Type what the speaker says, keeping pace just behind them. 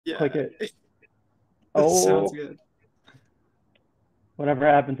click Yeah. it. Sounds Oh, good. whatever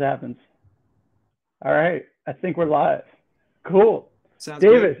happens, happens. All right. I think we're live. Cool. Sounds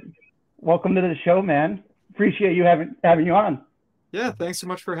good. David, welcome to the show, man. Appreciate you having you on. Yeah, thanks so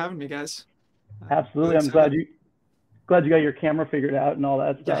much for having me, guys. Really Absolutely. I'm excited. glad you got your camera figured out and all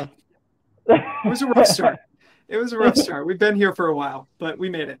that Yeah, stuff. it was a rough start. It was a rough start. We've been here for a while, but we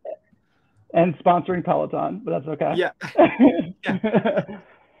made it. And sponsoring Peloton, but that's Yeah. Yeah. okay.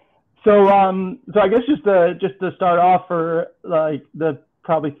 So I guess just to start off for like the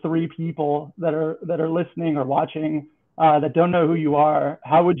probably three people that are listening or watching that don't know who you are,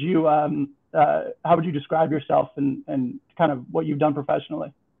 how would you describe yourself and kind of what you've done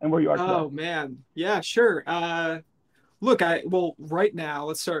professionally and where you are today? Oh man. Yeah, sure. Look, well, right now,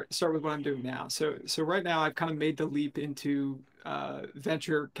 let's start with what I'm doing now. So right now I've kind of made the leap into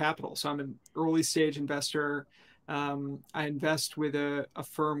venture capital. So I'm an early stage investor. I invest with a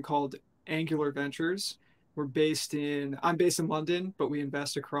firm called Angular Ventures. I'm based in London, but we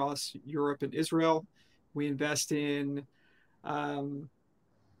invest across Europe and Israel. We invest in um,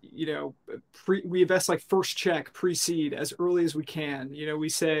 we invest like first check pre-seed as early as we can. We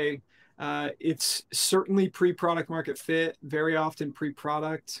say it's certainly pre-product market fit, very often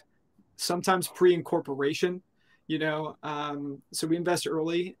pre-product, sometimes pre-incorporation. So we invest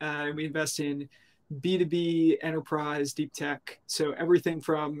early. We invest in B2B enterprise deep tech. So everything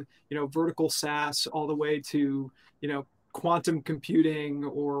from vertical SaaS all the way to quantum computing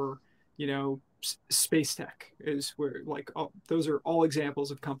or space tech is where like those are all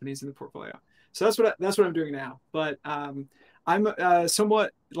examples of companies in the portfolio. So that's what I'm doing now. But I'm a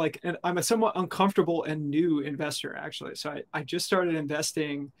somewhat uncomfortable and new investor actually. So I just started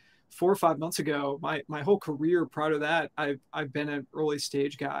investing 4 or 5 months ago. My whole career prior to that, I've been an early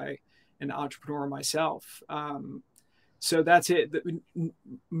stage guy, an entrepreneur myself. So that's it.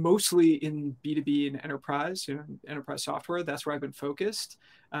 Mostly in B2B and enterprise, enterprise software. That's where I've been focused.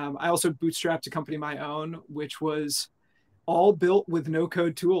 I also bootstrapped a company of my own, which was all built with no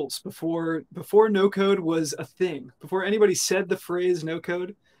code tools before no code was a thing. Before anybody said the phrase no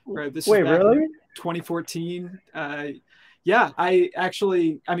code, right? This was Wait, back in really? 2014. Yeah, I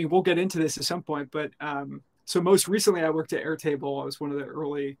mean, we'll get into this at some point, but so most recently I worked at Airtable. I was one of the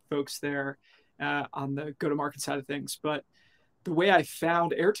early folks there on the go-to-market side of things. But the way I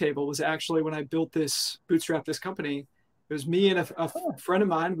found Airtable was actually when I bootstrapped this company. It was me and a friend of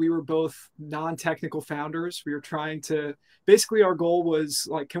mine. We were both non-technical founders. We were trying to basically our goal was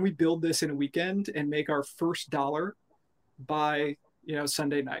like, can we build this in a weekend and make our first dollar by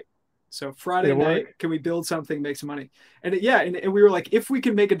Sunday night? So Did Friday it work? night, can we build something, make some money? And we were like, if we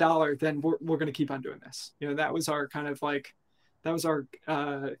can make a dollar, then we're going to keep on doing this. That was our kind of like, that was our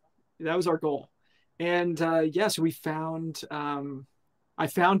that was our goal. And so I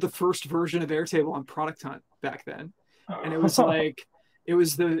found the first version of Airtable on Product Hunt back then, and it was like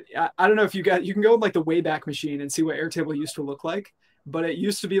I don't know if you can go in like the Wayback Machine and see what Airtable used to look like, but it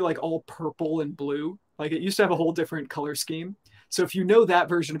used to be like all purple and blue. Like it used to have a whole different color scheme. So if you know that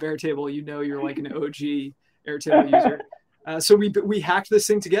version of Airtable, you're like an OG Airtable user. So we hacked this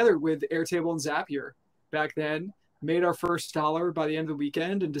thing together with Airtable and Zapier back then, made our first dollar by the end of the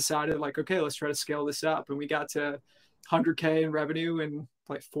weekend, and decided like, okay, let's try to scale this up. And we got to 100K in revenue in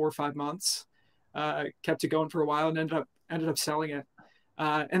like 4 or 5 months. Kept it going for a while and ended up selling it.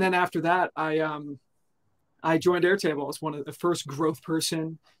 And then after that, I joined Airtable as one of the first growth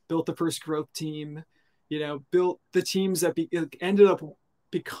person, built the first growth team, built the teams that ended up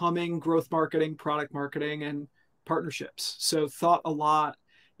becoming growth marketing, product marketing, and partnerships. So thought a lot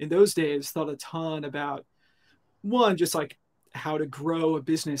in those days, thought a ton about one, just like how to grow a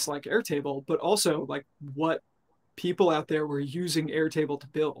business like Airtable, but also like what people out there were using Airtable to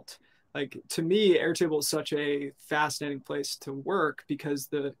build. Like to me, Airtable is such a fascinating place to work because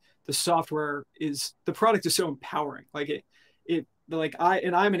the product is so empowering. Like it like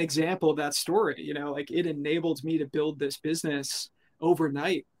I'm an example of that story. Like it enabled me to build this business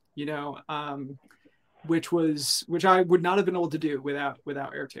overnight. You know, which I would not have been able to do without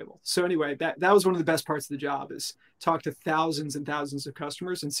Airtable. So anyway, that was one of the best parts of the job is talk to thousands and thousands of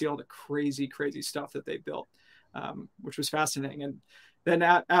customers and see all the crazy stuff that they built, which was fascinating. And then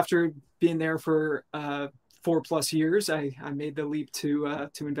after being there for 4+ years, I made the leap to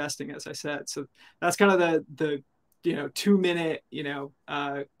investing, as I said. So that's kind of the 2 minute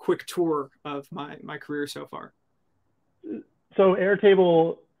quick tour of my career so far. So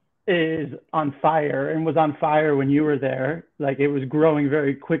Airtable is on fire and was on fire when you were there. Like it was growing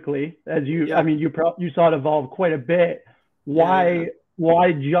very quickly. I Yeah, mean, you saw it evolve quite a bit. yeah, yeah.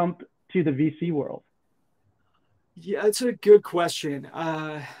 Why jump to the VC world? Yeah, it's a good question.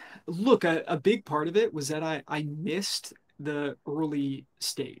 Look, a big part of it was that I missed the early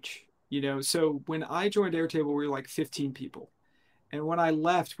stage. So when I joined Airtable, we were like 15 people. And when I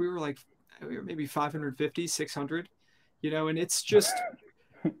left, we were maybe 550, 600, and it's just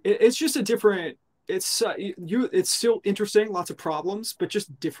a different, it's still interesting, lots of problems, but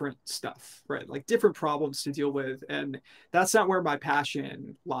just different stuff, right? Like different problems to deal with. And that's not where my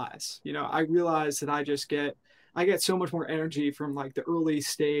passion lies. I realize that I get so much more energy from like the early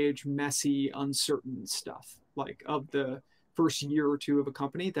stage, messy, uncertain stuff, like of the first year or two of a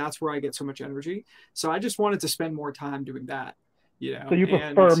company. That's where I get so much energy. So I just wanted to spend more time doing that, So you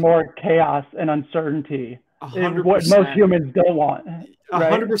and prefer more chaos and uncertainty, a hundred what most percent. humans don't want, A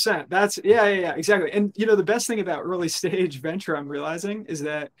right? hundred percent. That's yeah, exactly. And the best thing about early stage venture, I'm realizing, is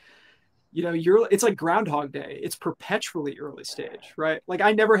that it's like Groundhog Day. It's perpetually early stage, right? Like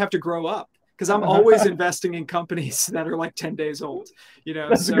I never have to grow up because I'm always investing in companies that are like 10 days old.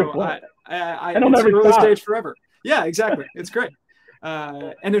 That's a good So point. And it'll it's never early stop. stage forever. Yeah, exactly. It's great.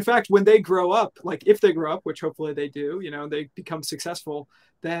 And in fact, when they grow up, like if they grow up, which hopefully they do, they become successful,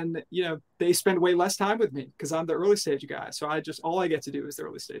 then they spend way less time with me because I'm the early stage guy. So all I get to do is the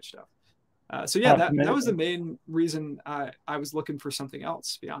early stage stuff. So yeah, Oh, that's that was the amazing. main reason I was looking for something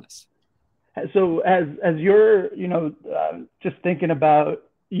else, to be honest. So as you're, just thinking about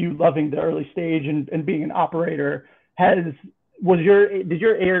you loving the early stage and being an operator, has did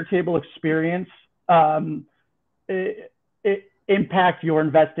your Airtable experience um, impact your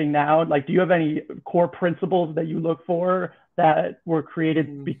investing now? Like, do you have any core principles that you look for that were created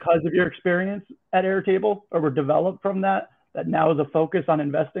Mm. because of your experience at Airtable or were developed from that now is a focus on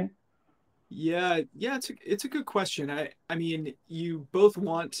investing? Yeah, it's a good question. I mean, you both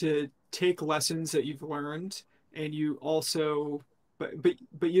want to take lessons that you've learned, and you also,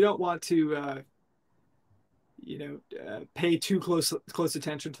 but you don't want to, pay too close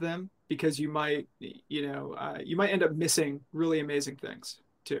attention to them because you might end up missing really amazing things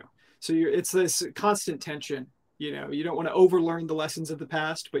too. So it's this constant tension. You don't want to overlearn the lessons of the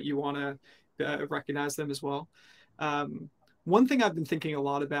past, but you want to recognize them as well. Um, One thing I've been thinking a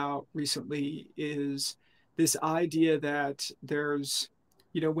lot about recently is this idea that there's,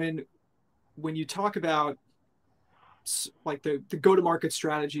 when you talk about like the go-to-market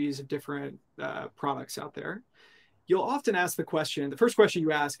strategies of different products out there, you'll often ask the first question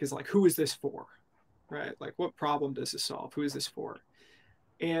you ask is like, who is this for? Right? Like, what problem does this solve? Who is this for?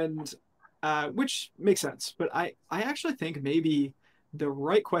 And which makes sense. But I actually think maybe the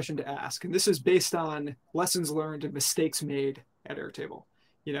right question to ask, and this is based on lessons learned and mistakes made at Airtable.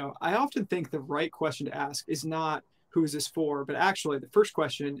 I often think the right question to ask is not who is this for, but actually the first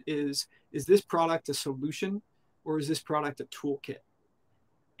question is this product a solution or is this product a toolkit?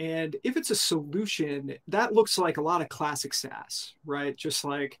 And if it's a solution, that looks like a lot of classic SaaS, right? Just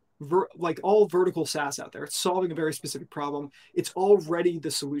like all vertical SaaS out there. It's solving a very specific problem. It's already the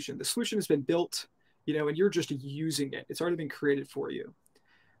solution. The solution has been built, and you're just using it. It's already been created for you.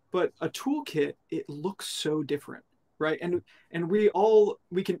 But a toolkit, it looks so different, right? And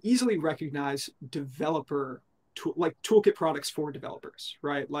we can easily recognize like toolkit products for developers,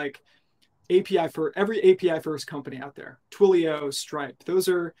 right? Like API for every API first company out there, Twilio, Stripe, those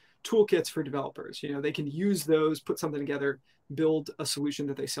are toolkits for developers. They can use those, put something together, build a solution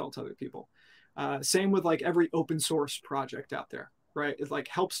that they sell to other people. Same with like every open source project out there, right? It like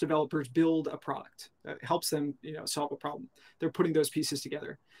helps developers build a product, it helps them, solve a problem. They're putting those pieces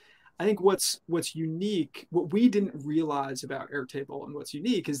together. I think what's unique, what we didn't realize about Airtable and what's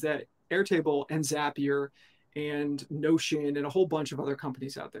unique is that Airtable and Zapier and Notion and a whole bunch of other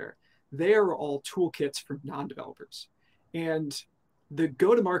companies out there, they are all toolkits for non-developers. And the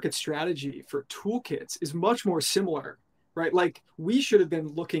go-to-market strategy for toolkits is much more similar, right? Like we should have been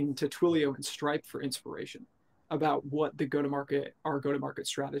looking to Twilio and Stripe for inspiration about what our go-to-market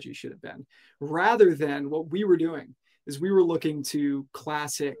strategy should have been, rather than what we were doing is we were looking to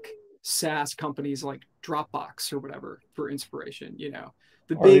classic SaaS companies like Dropbox or whatever for inspiration,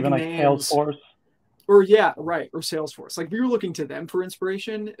 the Or even big like names. Salesforce? Or yeah, right, or Salesforce. Like we were looking to them for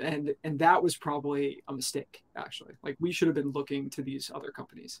inspiration, and that was probably a mistake. Actually, like we should have been looking to these other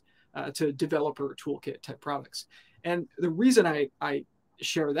companies to developer toolkit type products. And the reason I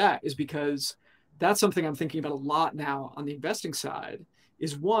share that is because that's something I'm thinking about a lot now on the investing side.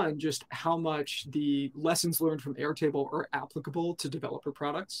 Is one, just how much the lessons learned from Airtable are applicable to developer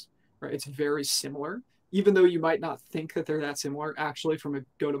products. Right, it's very similar, even though you might not think that they're that similar. Actually, from a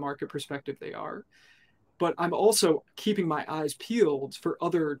go-to-market perspective, they are. But I'm also keeping my eyes peeled for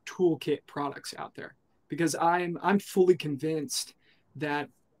other toolkit products out there because I'm fully convinced that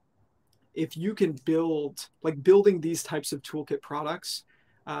if you can building these types of toolkit products,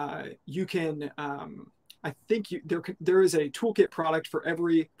 you can. I think there is a toolkit product for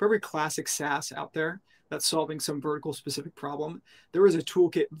every classic SaaS out there that's solving some vertical specific problem. There is a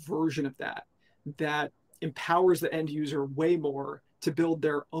toolkit version of that empowers the end user way more to build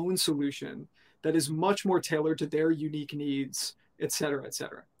their own solution that is much more tailored to their unique needs, et cetera, et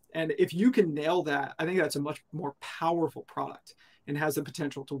cetera. And if you can nail that, I think that's a much more powerful product and has the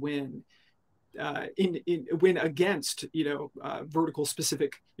potential to win win against vertical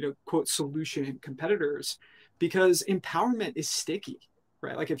specific quote solution competitors, because empowerment is sticky,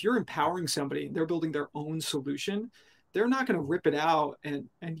 right? Like if you're empowering somebody and they're building their own solution, they're not going to rip it out and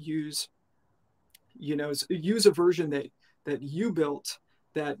use a version that you built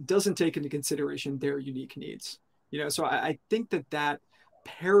that doesn't take into consideration their unique needs. So I think that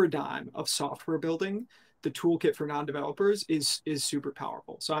paradigm of software building, the toolkit for non-developers, is super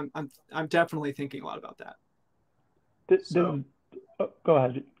powerful. So I'm definitely thinking a lot about that. Go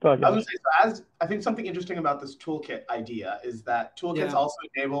ahead. I was say, so I think something interesting about this toolkit idea is that toolkits also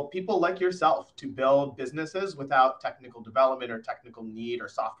enable people like yourself to build businesses without technical development or technical need or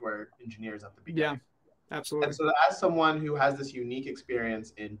software engineers at the beginning. Yeah, absolutely. And so as someone who has this unique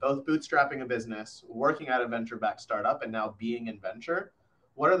experience in both bootstrapping a business, working at a venture-backed startup, and now being in venture,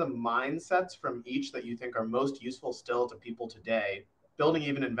 what are the mindsets from each that you think are most useful still to people today, building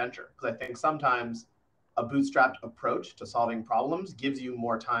even in venture? Because I think sometimes a bootstrapped approach to solving problems gives you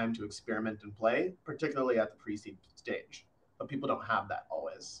more time to experiment and play, particularly at the pre-seed stage. But people don't have that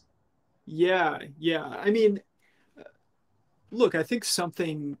always. Yeah. I mean, look, I think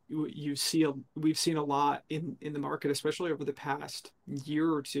something we've seen a lot in the market, especially over the past year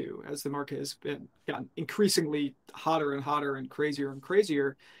or two, as the market has gotten increasingly hotter and hotter and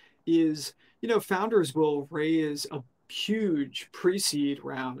crazier, is, founders will raise a huge pre-seed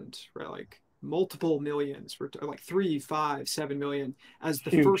round, right? Like multiple millions, like 3, 5, 7 million as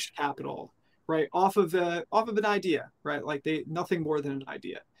the first capital, right? Off of an idea, right? Like nothing more than an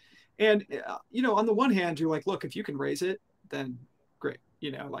idea. And, on the one hand, you're like, look, if you can raise it, then great.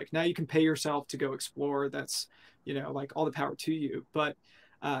 Like now you can pay yourself to go explore. That's, like all the power to you. But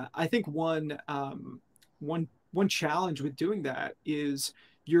I think one challenge with doing that is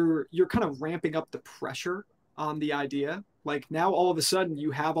you're kind of ramping up the pressure on the idea. Like now all of a sudden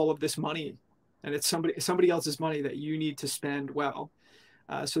you have all of this money, and it's somebody else's money that you need to spend well.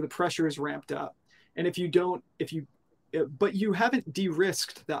 So the pressure is ramped up. And but you haven't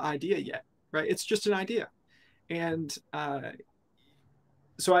de-risked the idea yet, right? It's just an idea. And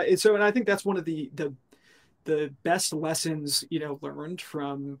so I think that's one of the best lessons learned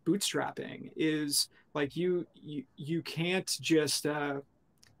from bootstrapping is like you can't just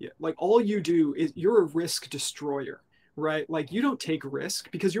like all you do is you're a risk destroyer, right? Like you don't take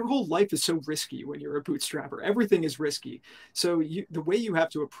risk because your whole life is so risky when you're a bootstrapper. Everything is risky. So the way you have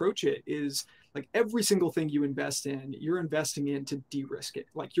to approach it is like every single thing you invest in, you're investing in to de-risk it.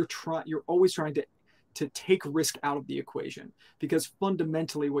 Like you're always trying to take risk out of the equation because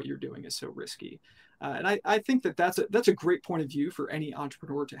fundamentally what you're doing is so risky. And I think that's a great point of view for any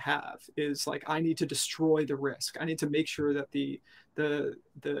entrepreneur to have, is like, I need to destroy the risk. I need to make sure that the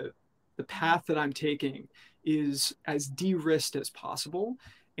path that I'm taking is as de-risked as possible.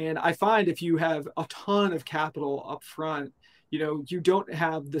 And I find if you have a ton of capital up front, you don't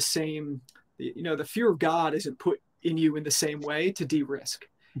have the same, the fear of God isn't put in you in the same way to de-risk.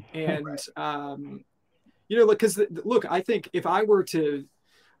 And, because look, I think if I were to,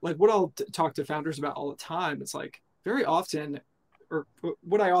 like what I'll talk to founders about all the time, it's like very often, or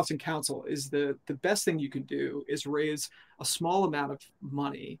what I often counsel is the best thing you can do is raise a small amount of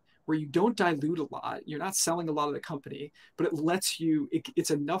money where you don't dilute a lot. You're not selling a lot of the company, but it lets you,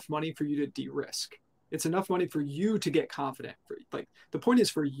 it's enough money for you to de-risk. It's enough money for you to get confident. Like the point is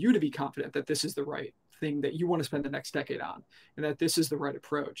for you to be confident that this is the right thing that you want to spend the next decade on, and that this is the right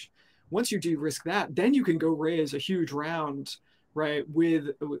approach. Once you de-risk that, then you can go raise a huge round, right? With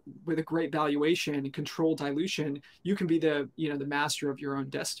a great valuation and controlled dilution, you can be the master of your own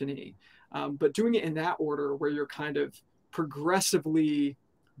destiny. But doing it in that order, where you're kind of progressively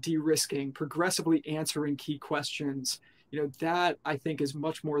de-risking, progressively answering key questions, that I think is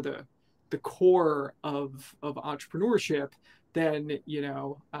much more the core of entrepreneurship than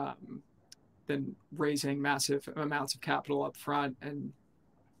than raising massive amounts of capital up front and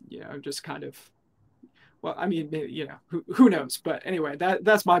just kind of, well, I mean, maybe, who knows? But anyway,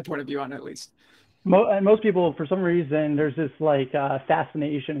 that's my point of view on it, at least. And most people, for some reason, there's this like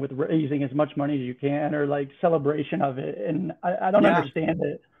fascination with raising as much money as you can, or like celebration of it. And I don't understand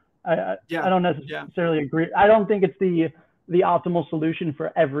it. I don't necessarily agree. I don't think it's the optimal solution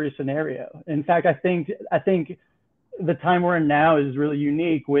for every scenario. In fact, I think the time we're in now is really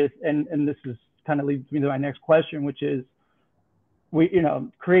unique with, and this is kind of leads me to my next question, which is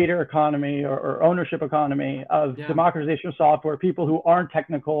creator economy or ownership economy of democratization of software. People who aren't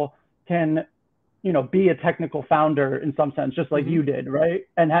technical can, be a technical founder in some sense, just like you did, right?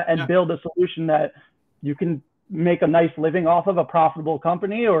 And build a solution that you can make a nice living off of, a profitable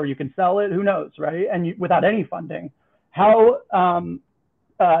company, or you can sell it, who knows, right? And without any funding. How,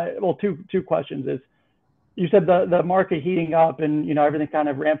 well, two questions is, you said the market heating up and, everything kind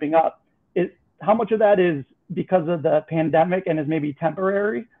of ramping up. How much of that is because of the pandemic and is maybe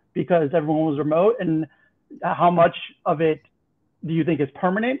temporary because everyone was remote? And how much of it do you think is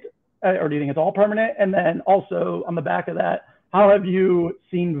permanent, or do you think it's all permanent? And then also on the back of that, how have you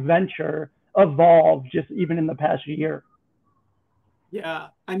seen venture evolve just even in the past year? Yeah,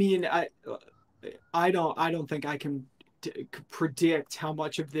 I mean, I don't think I can predict how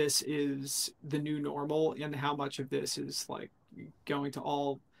much of this is the new normal and how much of this is like going to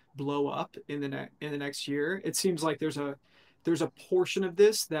all blow up in the next year. It seems like there's a portion of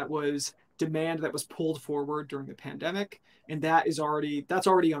this that was demand that was pulled forward during the pandemic, and that's already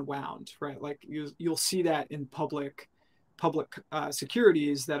unwound, right? Like you'll see that in public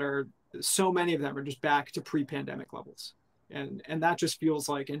securities that are, so many of them are just back to pre-pandemic levels. And that just feels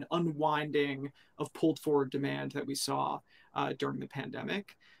like an unwinding of pulled forward demand that we saw during the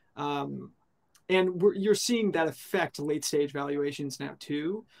pandemic. And you're seeing that affect late stage valuations now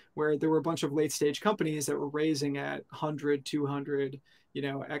too, where there were a bunch of late stage companies that were raising at 100, 200,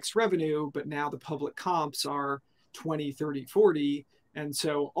 X revenue, but now the public comps are 20, 30, 40. And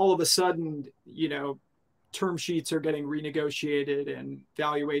so all of a sudden, term sheets are getting renegotiated and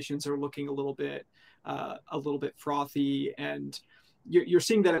valuations are looking a little bit frothy, and you're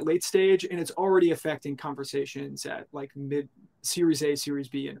seeing that at late stage, and it's already affecting conversations at like mid Series A, Series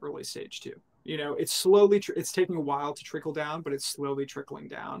B, and early stage too. It's taking a while to trickle down, but it's slowly trickling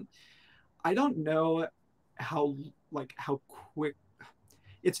down. I don't know how quick.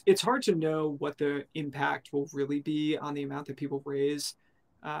 It's hard to know what the impact will really be on the amount that people raise,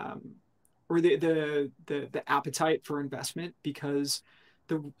 or the appetite for investment, because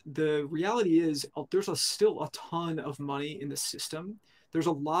the reality is there's still a ton of money in the system. There's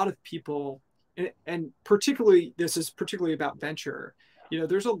a lot of people, and particularly this is particularly about venture.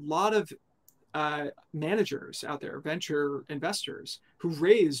 There's a lot of managers out there, venture investors, who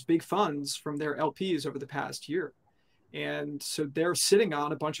raised big funds from their LPs over the past year. And so they're sitting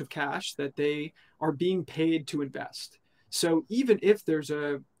on a bunch of cash that they are being paid to invest. So even if there's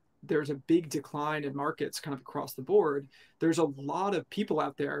a big decline in markets kind of across the board, there's a lot of people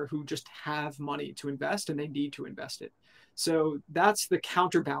out there who just have money to invest and they need to invest it. So that's the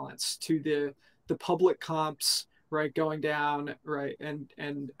counterbalance to the public comps, right, going down, right,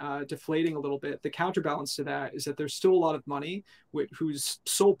 and deflating a little bit. The counterbalance to that is that there's still a lot of money whose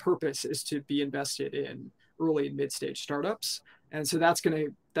sole purpose is to be invested in early and mid-stage startups. And so that's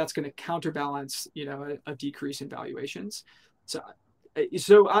going to counterbalance, a decrease in valuations. So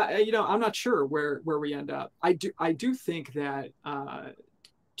I'm not sure where we end up. I do think that,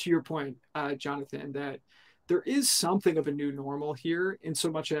 to your point, Jonathan, that there is something of a new normal here, in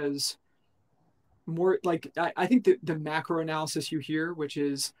so much as more like, I think that the macro analysis you hear, which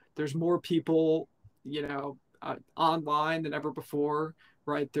is there's more people, online than ever before,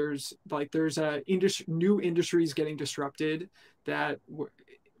 right? There's new industries getting disrupted. That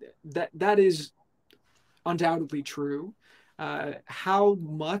is undoubtedly true. How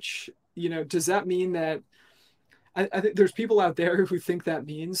much, does that mean that I think there's people out there who think that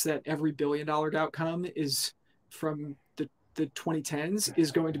means that every $1 billion outcome is from the 2010s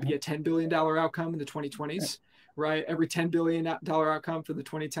is going to be a $10 billion outcome in the 2020s, right? Every $10 billion outcome from the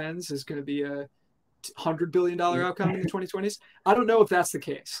 2010s is going to be a $100 billion outcome in the 2020s. I don't know if that's the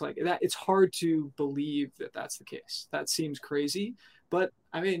case. Like that, it's hard to believe that that's the case. That seems crazy, but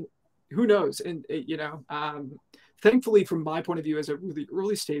I mean, who knows? And thankfully, from my point of view as a really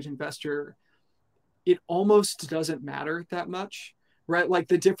early stage investor, it almost doesn't matter that much, right? Like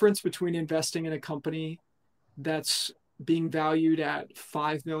the difference between investing in a company that's being valued at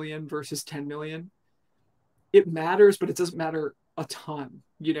 5 million versus 10 million, it matters, but it doesn't matter a ton,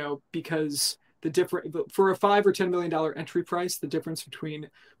 because the different for a $5 or $10 million entry price, the difference between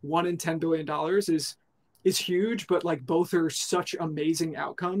 $1 and $10 billion is huge, but like both are such amazing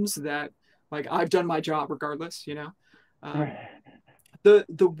outcomes that like I've done my job regardless,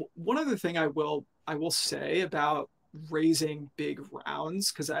 The one other thing I will say about raising big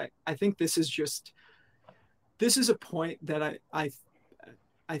rounds, because I think this is a point that I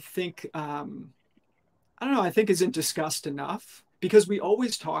think I don't know, I think isn't discussed enough, because we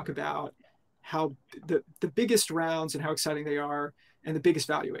always talk about how the biggest rounds and how exciting they are and the biggest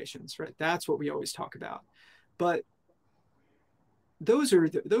valuations, right? That's what we always talk about. But those are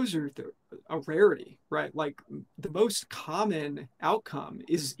a rarity, right? Like the most common outcome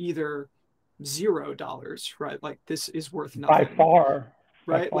is either $0, right? Like this is worth nothing. By far.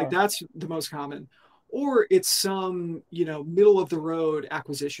 Right? Like that's the most common. Or it's some, middle of the road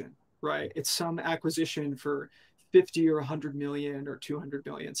acquisition, right? It's some acquisition for 50 or 100 million or 200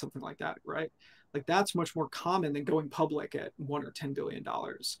 million, something like that, right? Like that's much more common than going public at $1 or $10 billion.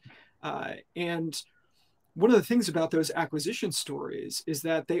 And one of the things about those acquisition stories is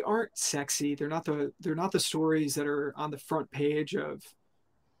that they aren't sexy. They're not the stories that are on the front page of,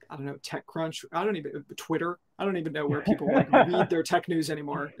 I don't know, TechCrunch. Twitter. I don't even know where people like read their tech news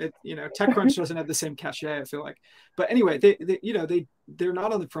anymore. TechCrunch doesn't have the same cachet, I feel like. But anyway, they're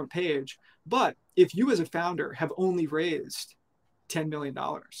not on the front page. But if you as a founder have only raised $10 million,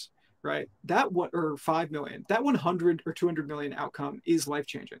 right? Or 5 million, that 100 or 200 million outcome is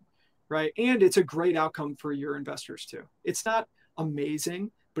life-changing, right? And it's a great outcome for your investors too. It's not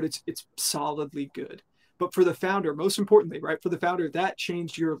amazing, but it's solidly good. But for the founder, most importantly, right? For the founder, that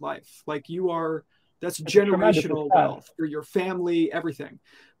changed your life. Like that's generational wealth for your family, everything.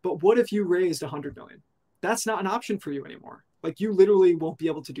 But what if you raised 100 million? That's not an option for you anymore. Like you literally won't be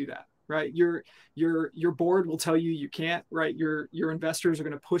able to do that, right? Your board will tell you can't, right? Your investors are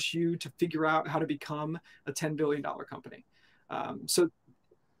going to push you to figure out how to become a $10 billion company. So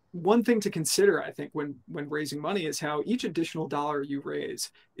one thing to consider, I think, when raising money is how each additional dollar you raise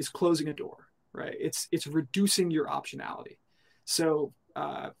is closing a door. Right. It's reducing your optionality. So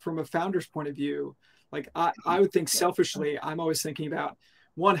from a founder's point of view, like I would think selfishly, I'm always thinking about,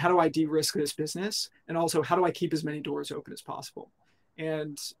 one, how do I de-risk this business? And also, how do I keep as many doors open as possible?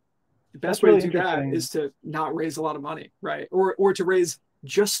 And the best way to do that is to not raise a lot of money, right? Or to raise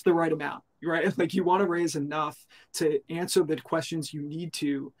just the right amount, right? Like you want to raise enough to answer the questions you need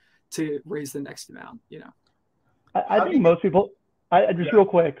to raise the next amount, I think most people... real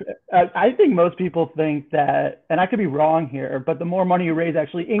quick, I think most people think that, and I could be wrong here, but the more money you raise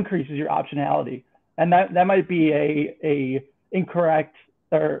actually increases your optionality, and that might be a incorrect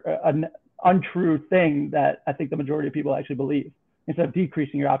or an untrue thing that I think the majority of people actually believe, instead of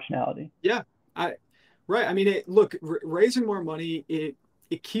decreasing your optionality. Yeah, right. I mean, raising more money,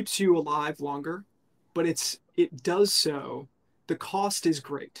 it keeps you alive longer, but it does so. The cost is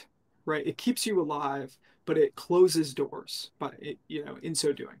great, right? It keeps you alive, but it closes doors by in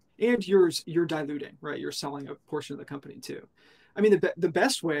so doing. And you're diluting, right? You're selling a portion of the company too. I mean, the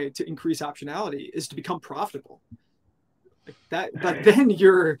best way to increase optionality is to become profitable. Like that, but then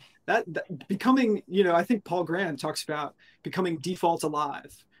you're that becoming, I think Paul Graham talks about becoming default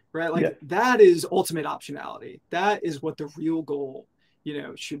alive, right? Like that is ultimate optionality. That is what the real goal,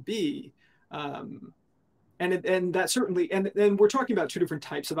 should be. And that certainly, and we're talking about two different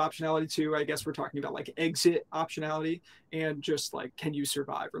types of optionality too. I guess we're talking about like exit optionality and just like, can you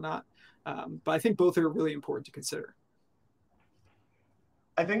survive or not? But I think both are really important to consider.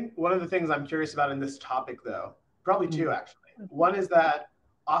 I think one of the things I'm curious about in this topic though, probably two actually. One is that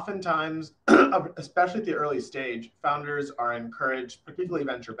oftentimes, especially at the early stage, founders are encouraged, particularly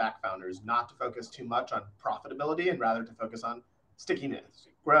venture-backed founders, not to focus too much on profitability and rather to focus on stickiness,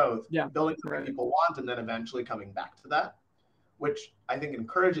 growth, building something people want, and then eventually coming back to that, which I think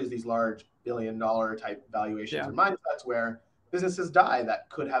encourages these large billion-dollar type valuations or mindsets where businesses die that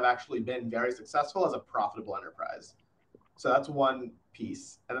could have actually been very successful as a profitable enterprise. So that's one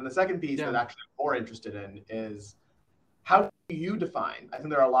piece. And then the second piece that actually I'm more interested in is, how do you define, I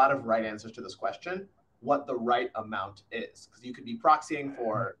think there are a lot of right answers to this question, what the right amount is? Because you could be proxying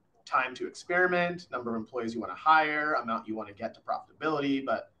for time to experiment, number of employees you want to hire, amount you want to get to profitability.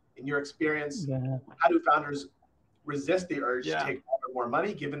 But in your experience, how do founders resist the urge to take more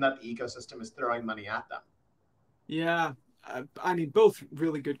money, given that the ecosystem is throwing money at them? Yeah, I mean, both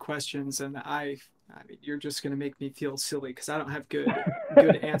really good questions. And I mean, you're just going to make me feel silly because I don't have good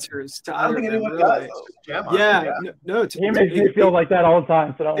answers to either of them. Really. He makes me feel like that all the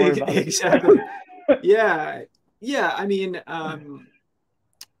time, so don't worry about it. Exactly. Yeah. I mean,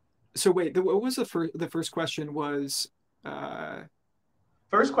 so wait, what was the first question was?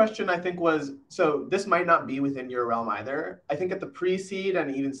 First question, I think, was, so this might not be within your realm either. I think at the pre-seed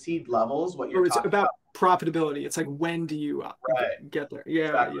and even seed levels, what you're talking about profitability. It's like, when do you get there?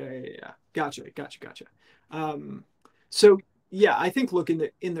 Yeah. Gotcha. So yeah, I think, look,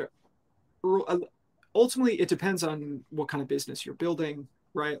 ultimately it depends on what kind of business you're building,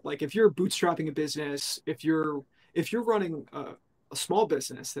 right? Like if you're bootstrapping a business, if you're running a small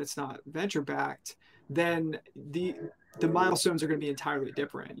business that's not venture backed, then the milestones are going to be entirely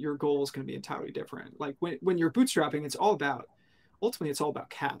different. Your goal is going to be entirely different. Like when you're bootstrapping, ultimately it's all about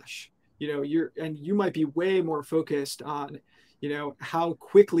cash. You might be way more focused on, how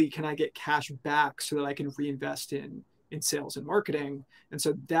quickly can I get cash back so that I can reinvest in sales and marketing. And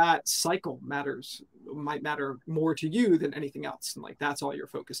so that cycle might matter more to you than anything else. And like, that's all you're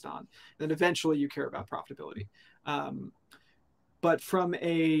focused on. And then eventually you care about profitability. But from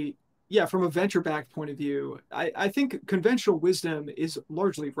a venture-backed point of view, I think conventional wisdom is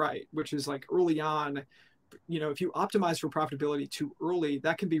largely right, which is like early on, if you optimize for profitability too early,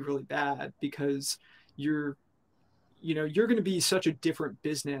 that can be really bad, because you're going to be such a different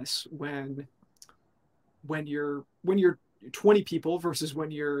business when you're 20 people versus when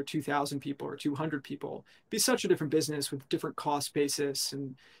you're 2,000 people or 200 people. Be such a different business with different cost basis,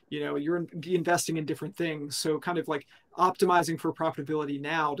 and you're investing in different things. So kind of like optimizing for profitability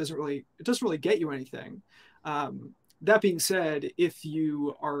now doesn't really get you anything. That being said, if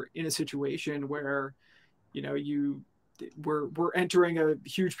you are in a situation where we're entering a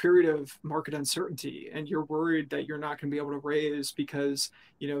huge period of market uncertainty, and you're worried that you're not going to be able to raise because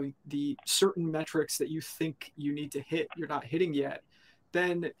the certain metrics that you think you need to hit, you're not hitting yet,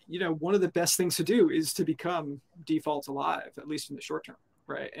 then one of the best things to do is to become default alive, at least in the short term,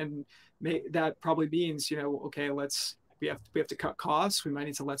 right? And that probably means okay, we have to cut costs. We might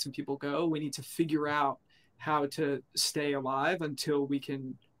need to let some people go. We need to figure out how to stay alive until we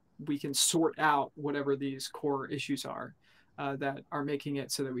can sort out whatever these core issues are that are making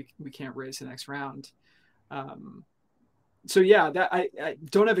it so that we can't raise the next round. So yeah, that I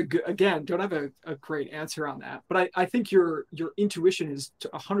don't have a great answer on that, but I think your intuition is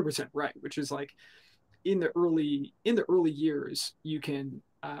 100% right, which is like in the early years, you can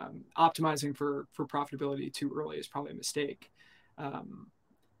optimizing for profitability too early is probably a mistake.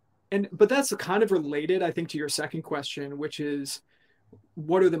 But that's kind of related, I think, to your second question, which is,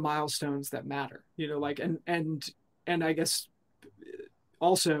 what are the milestones that matter? And I guess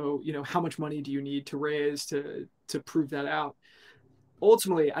also, how much money do you need to raise to prove that out?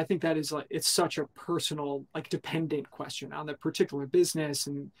 Ultimately, I think that is it's such a personal, dependent question on the particular business,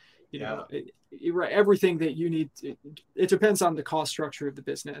 and everything that you need. It depends on the cost structure of the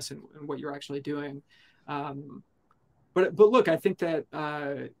business and what you're actually doing. But look, I think that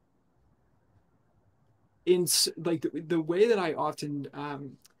in the way that I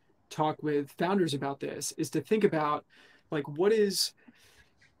often talk with founders about this is to think about what's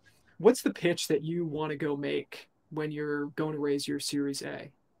the pitch that you want to go make when you're going to raise your Series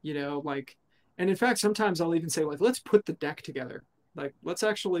A, and in fact, sometimes I'll even say, let's put the deck together. Let's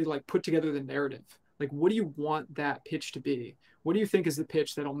actually put together the narrative. What do you want that pitch to be? What do you think is the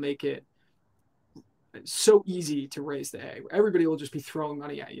pitch that'll make it so easy to raise the A? Everybody will just be throwing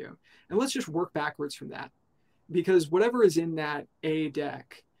money at you. And let's just work backwards from that. Because whatever is in that A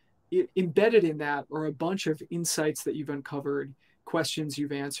deck, embedded in that are a bunch of insights that you've uncovered, questions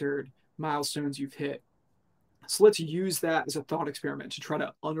you've answered, milestones you've hit. So let's use that as a thought experiment to try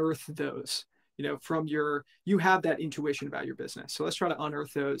to unearth those, you have that intuition about your business. So let's try to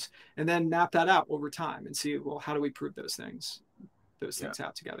unearth those and then map that out over time and see, well, how do we prove those things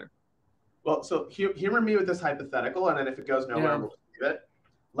out together? Well, so humor me with this hypothetical, and then if it goes nowhere, we'll do it.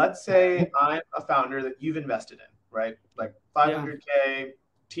 Let's say I'm a founder that you've invested in, right? 500K,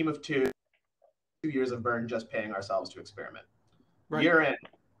 team of 2 years of burn just paying ourselves to experiment. Right. Year in,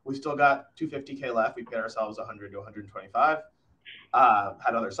 we still got 250K left. We paid ourselves 100 to 125.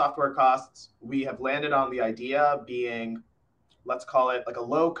 Had other software costs. We have landed on the idea being, let's call it a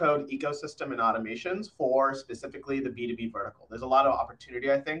low-code ecosystem and automations for specifically the B2B vertical. There's a lot of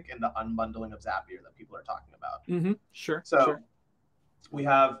opportunity, I think, in the unbundling of Zapier that people are talking about. Mm-hmm. Sure. We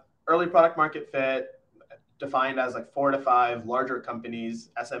have early product market fit defined as 4 to 5 larger companies,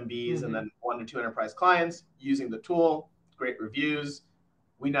 SMBs, and then 1 to 2 enterprise clients using the tool, great reviews.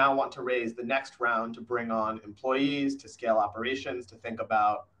 We now want to raise the next round to bring on employees, to scale operations, to think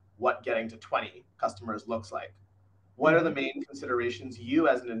about what getting to 20 customers looks like. What are the main considerations you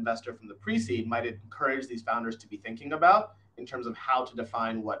as an investor from the pre-seed might encourage these founders to be thinking about in terms of how to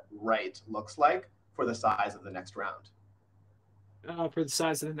define what right looks like for the size of the next round? For the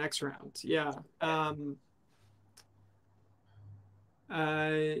size of the next round. Yeah.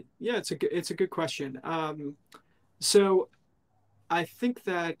 It's a good question. So I think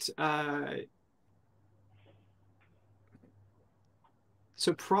that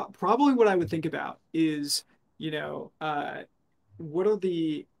probably what I would think about is, what are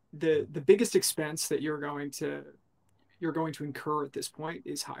the biggest expense that you're going to incur at this point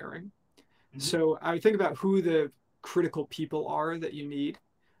is hiring. Mm-hmm. So I would think about who the critical people are that you need.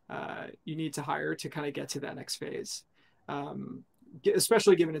 you need to hire to kind of get to that next phase.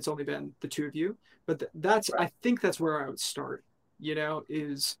 Especially given it's only been the two of you, but I think that's where I would start,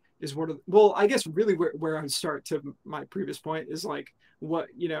 is well, I guess really where I would start, to my previous point, is like, what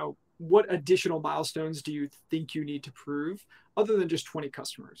additional milestones do you think you need to prove other than just 20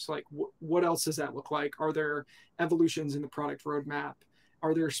 customers? Like what else does that look like? Are there evolutions in the product roadmap?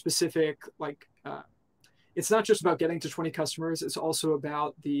 Are there specific, like, it's not just about getting to 20 customers. It's also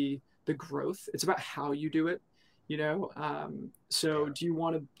about the growth. It's about how you do it. So do you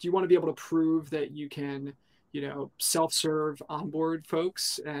want to be able to prove that you can, self-serve onboard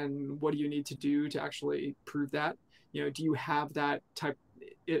folks, and what do you need to do to actually prove that? Do you have that type?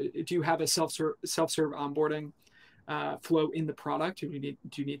 Do you have a self-serve onboarding flow in the product, or do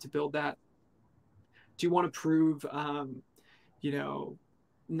you need to build that? Do you want to prove,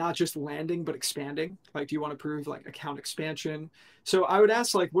 not just landing but expanding? Like, do you want to prove like account expansion? So I would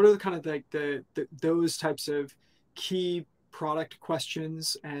ask, like, what are the kind of like those types of key product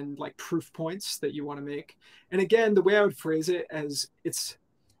questions and like proof points that you want to make? And again, the way I would phrase it as it's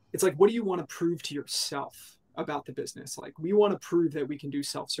like, what do you want to prove to yourself about the business? Like, we want to prove that we can do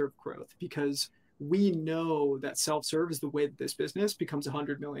self-serve growth, because we know that self-serve is the way that this business becomes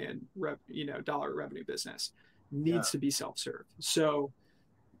 $100 million dollar revenue business. Needs to be self-serve. So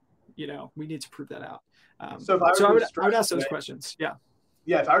we need to prove that out. So I would ask those questions. Yeah.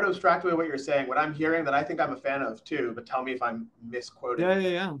 Yeah, if I were to abstract away what you're saying, what I'm hearing that I think I'm a fan of too, but tell me if I'm misquoting.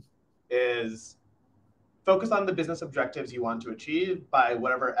 Yeah. Is focus on the business objectives you want to achieve by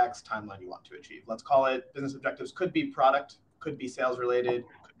whatever X timeline you want to achieve. Let's call it business objectives. Could be product, could be sales related,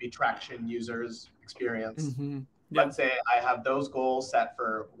 could be traction, users, experience. Mm-hmm. Let's say I have those goals set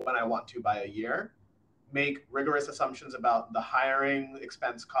for when I want to by a year. Make rigorous assumptions about the hiring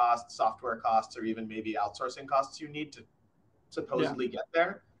expense costs, software costs, or even maybe outsourcing costs you need to supposedly get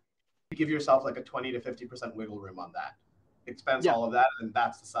there. Give yourself like a 20 to 50% wiggle room on that. Expense all of that, and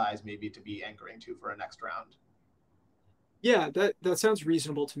that's the size maybe to be anchoring to for a next round. Yeah, that sounds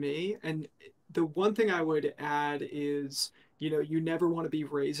reasonable to me. And the one thing I would add is, you never want to be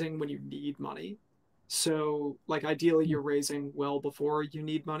raising when you need money. So like, ideally you're raising well before you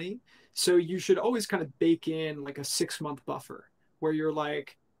need money. So you should always kind of bake in like a 6-month buffer where you're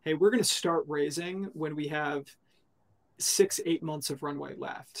like, hey, we're going to start raising when we have 6-8 months of runway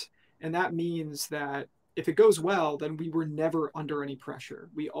left. And that means that if it goes well, then we were never under any pressure.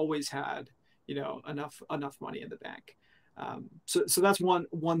 We always had, enough money in the bank. So that's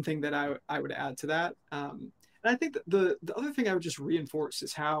one thing that I would add to that. And I think the other thing I would just reinforce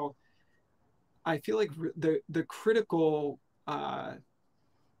is how I feel like the critical thought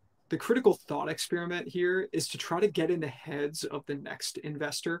experiment here is to try to get in the heads of the next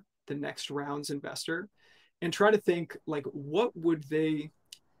investor, the next round's investor, and try to think like, what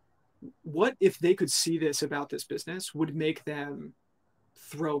if they could see this about this business would make them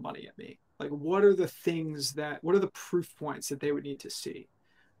throw money at me? Like, what are the proof points that they would need to see?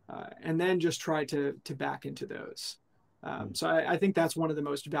 And then just try to back into those. So I think that's one of the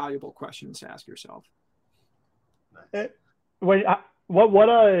most valuable questions to ask yourself. Wait,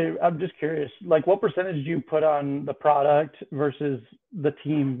 I'm just curious, like, what percentage do you put on the product versus the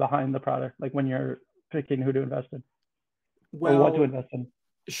team behind the product? Like, when you're picking who to invest in, or what to invest in?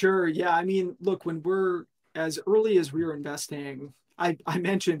 Sure. Yeah. I mean, look, when we're as early as we were investing, I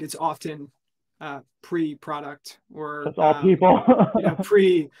mentioned it's often pre-product, or that's all people.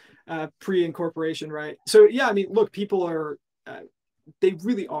 pre-incorporation, right? So yeah, I mean, look, people are they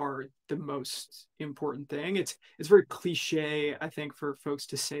really are the most important thing. It's very cliche, I think, for folks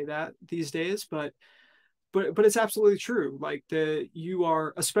to say that these days, but it's absolutely true. Like, you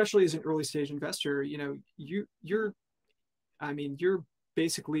are, especially as an early stage investor, you're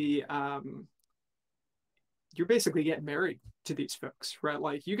basically getting married to these folks, right?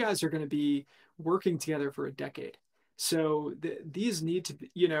 Like, you guys are going to be working together for a decade. So these need to be,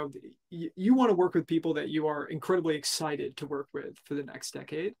 you want to work with people that you are incredibly excited to work with for the next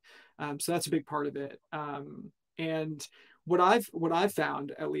decade. So that's a big part of it. And what I've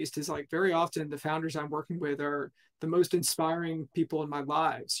found, at least, is like, very often the founders I'm working with are the most inspiring people in my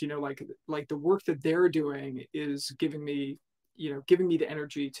lives. Like the work that they're doing is giving me the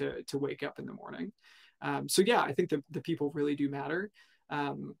energy to wake up in the morning. So yeah, I think the people really do matter.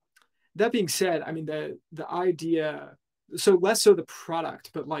 That being said, I mean, the idea, so less so the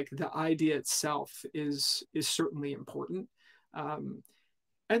product, but like the idea itself is certainly important. And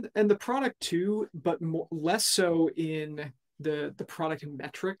the product too, but less so in the product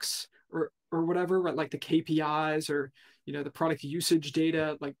metrics or whatever, right? Like the KPIs or, the product usage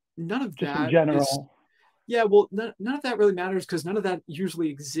data, like none of just that in general. Yeah, well, none of that really matters because none of that usually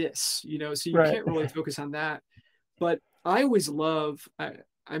exists, you know, so you Right. can't really focus on that. But I always love,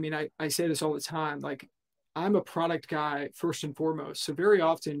 I mean, I say this all the time, like I'm a product guy first and foremost. So very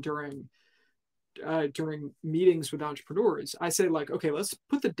often during meetings with entrepreneurs, I say like, okay, let's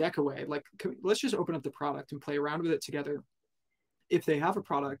put the deck away. Like, let's just open up the product and play around with it together if they have a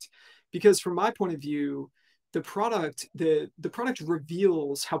product, because from my point of view, the product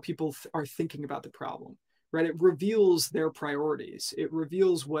reveals how people are thinking about the problem, right? It reveals their priorities. It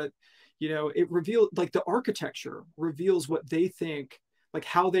reveals what, you know, it reveals like the architecture reveals what they think, like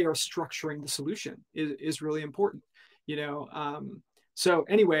how they are structuring the solution is really important, you know. So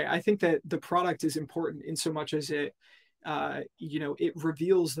anyway, I think that the product is important in so much as it, you know, it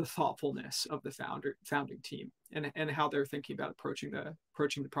reveals the thoughtfulness of the founding team and how they're thinking about approaching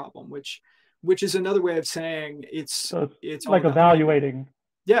the problem, which is another way of saying So it's all like about evaluating.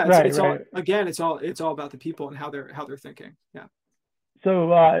 yeah, Right, it's all right. again, it's all about the people and how they're thinking. Yeah. So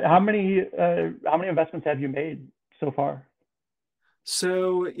how many investments have you made so far?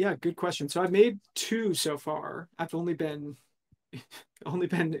 So yeah, good question. So I've made two so far. I've only been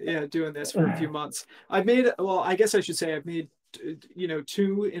yeah, doing this for a few months. I've made, well, I guess I should say I've made, you know,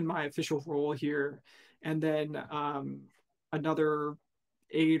 two in my official role here, and then another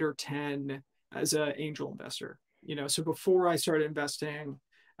 8 or 10 as an angel investor. You know, so before I started investing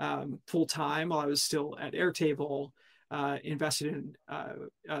full time while I was still at Airtable, invested in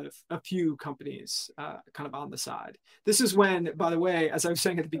a few companies kind of on the side. This is when, by the way, as I was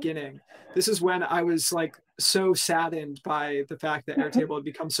saying at the beginning, this is when I was like so saddened by the fact that Airtable had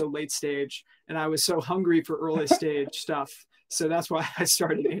become so late stage, and I was so hungry for early stage stuff. So that's why I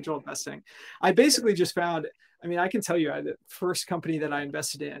started angel investing. I basically just found, I mean, I can tell you, the first company that I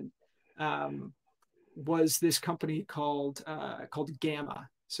invested in was this company called Gamma.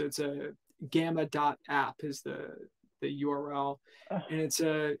 So it's a gamma.app is the URL, and it's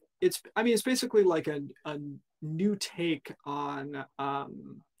I mean it's basically like a new take on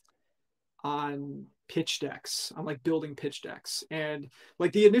pitch decks, on like building pitch decks. And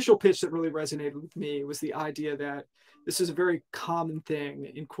like the initial pitch that really resonated with me was the idea that this is a very common thing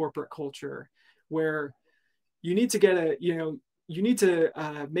in corporate culture where you need to get a, you know, you need to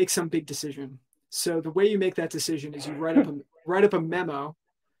make some big decision. So the way you make that decision is you write up a memo,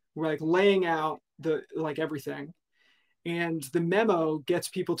 like laying out the like everything, and the memo gets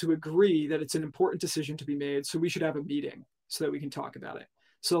people to agree that it's an important decision to be made, so we should have a meeting so that we can talk about it.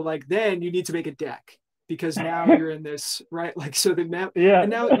 So like then you need to make a deck because now you're in this, right, like so Yeah. and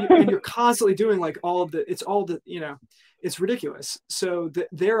now and you're constantly doing like all of the, it's all the, you know, it's ridiculous. So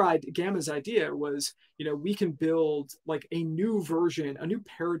their idea, Gamma's idea was, you know, we can build like a new version, a new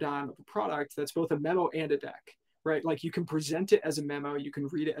paradigm of a product that's both a memo and a deck, right? Like you can present it as a memo, you can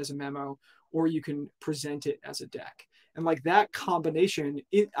read it as a memo, or you can present it as a deck. And like that combination,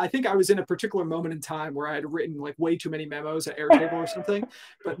 I think I was in a particular moment in time where I had written like way too many memos at Airtable or something.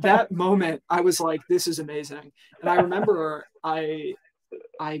 But that moment, I was like, "This is amazing." And I remember I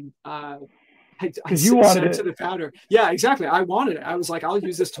you wanted said to it. the founder, "Yeah, exactly. I wanted it. I was like, I'll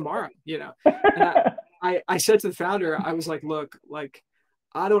use this tomorrow," you know. And I said to the founder, I was like, "Look, like."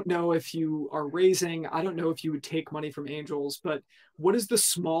 I don't know if you are raising, I don't know if you would take money from angels, but what is the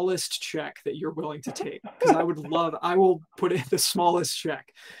smallest check that you're willing to take? Because I will put in the smallest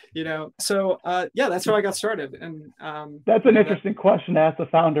check, you know? So yeah, that's how I got started. And that's an interesting question to ask the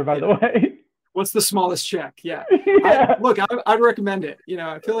founder, by the way. What's the smallest check? Yeah. Yeah. I'd recommend it. You know,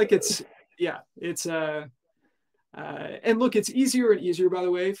 I feel like it's and look, it's easier and easier, by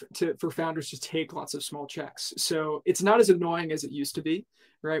the way, for founders to take lots of small checks. So it's not as annoying as it used to be,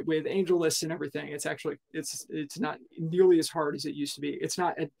 right? With AngelList and everything, it's actually it's not nearly as hard as it used to be. It's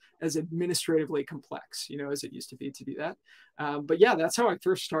not as administratively complex, you know, as it used to be to do that. But yeah, that's how I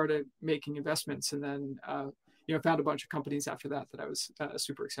first started making investments, and then you know, found a bunch of companies after that I was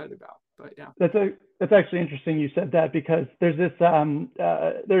super excited about. But yeah, that's actually interesting you said that, because there's this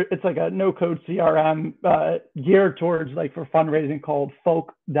it's like a no code CRM geared towards like for fundraising called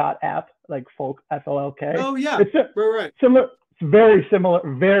Folk.app, like Folk FOLK. Oh yeah, it's right. Similar. It's very similar.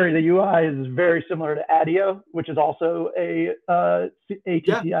 The UI is very similar to Adio, which is also a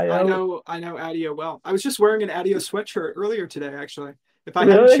ATTIO. Yeah, I know Adio well. I was just wearing an Adio sweatshirt earlier today, actually. If I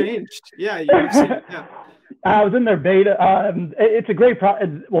really? hadn't changed, yeah, you've seen it. Yeah. I was in their beta. It's a great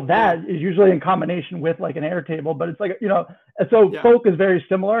well, that is usually in combination with like an Airtable, but it's like, you know, so Folk is very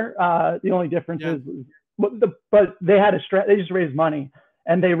similar. The only difference is, but they had they just raised money,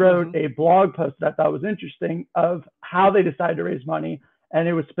 and they wrote a blog post that I thought was interesting of how they decided to raise money, and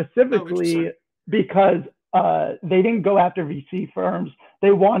it was specifically because they didn't go after VC firms.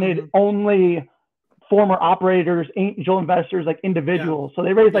 They wanted only former operators, angel investors, like individuals. So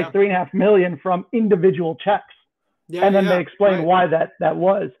they raised like 3.5 million from individual checks. And then they explain why that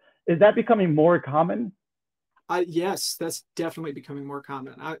was. Is that becoming more common? Yes, that's definitely becoming more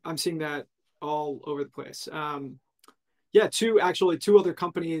common. I'm seeing that all over the place. Two other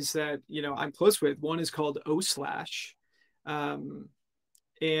companies that, you know, I'm close with. One is called oSlash, and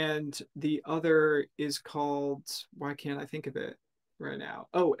the other is called, why can't I think of it right now?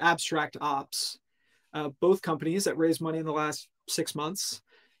 Oh, Abstract Ops. Both companies that raised money in the last 6 months,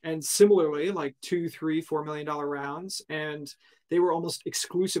 and similarly, like $2, $3, $4 million rounds, and they were almost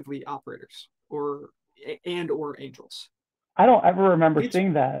exclusively operators or angels. I don't ever remember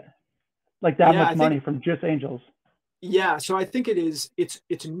seeing that, like that much money from just angels. Yeah, so I think it's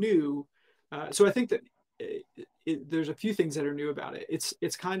new. So I think that there's a few things that are new about it.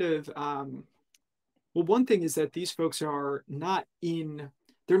 It's kind of well, one thing is that these folks are not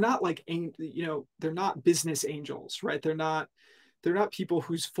they're not like, you know, they're not business angels, right? They're not people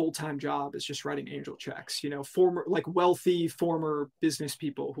whose full-time job is just writing angel checks, you know, wealthy former business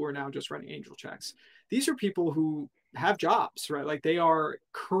people who are now just writing angel checks. These are people who have jobs, right? Like they are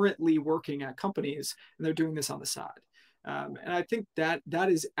currently working at companies and they're doing this on the side. And I think that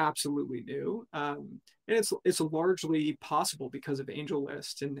is absolutely new. And it's largely possible because of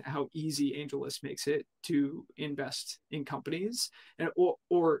AngelList and how easy AngelList makes it to invest in companies, and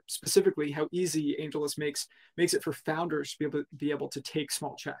or specifically how easy AngelList makes it for founders to be able to take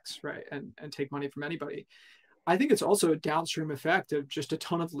small checks, right, and take money from anybody. I think it's also a downstream effect of just a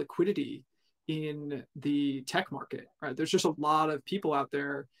ton of liquidity in the tech market, right? There's just a lot of people out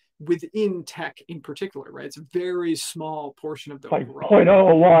there within tech in particular, right? It's a very small portion of the overall.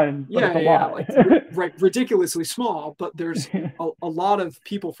 0.01. Right, ridiculously small, but there's a lot of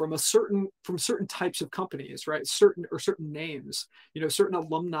people from certain types of companies, right? Certain names, you know, certain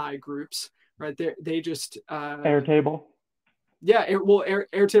alumni groups, right? They just Airtable. Yeah,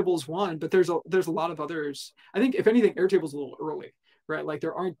 Airtable is one, but there's a lot of others. I think if anything, Airtable's a little early, right? Like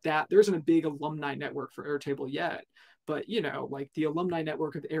there isn't a big alumni network for Airtable yet. But, you know, like the alumni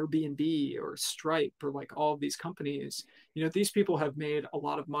network of Airbnb or Stripe or like all of these companies, you know, these people have made a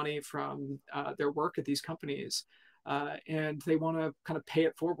lot of money from their work at these companies, and they want to kind of pay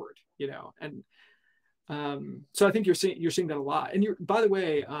it forward, you know. And so I think you're seeing that a lot. And by the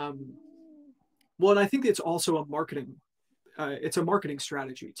way, well, and I think it's also a marketing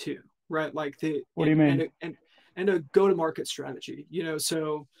strategy too, right? Like what do you mean? And a go-to-market strategy, you know.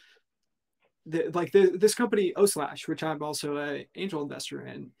 So this company oSlash, which I'm also an angel investor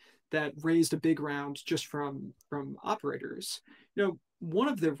in, that raised a big round just from operators. You know, one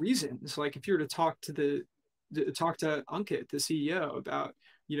of the reasons, like if you were to talk to Ankit, the CEO, about,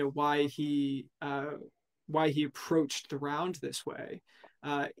 you know, why he approached the round this way,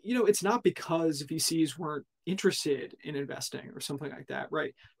 you know, it's not because VCs weren't interested in investing or something like that,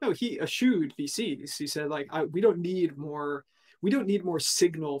 right? No, he eschewed VCs. He said, like, we don't need more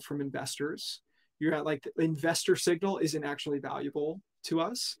signal from investors. You're at like the investor signal isn't actually valuable to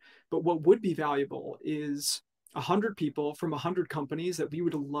us, but what would be valuable is 100 people from 100 companies that we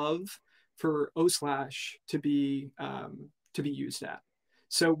would love for oSlash to be used at.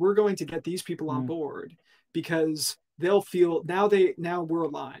 So we're going to get these people on board because they'll feel now we're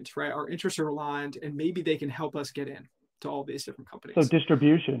aligned, right? Our interests are aligned, and maybe they can help us get in to all these different companies. So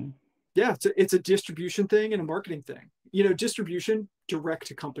distribution. Yeah, it's a distribution thing and a marketing thing. You know, distribution direct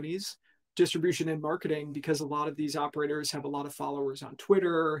to companies, distribution and marketing, because a lot of these operators have a lot of followers on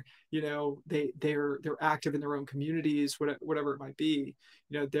Twitter. You know, they're active in their own communities, whatever it might be.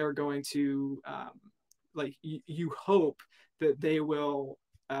 You know, they're going to like you hope that they will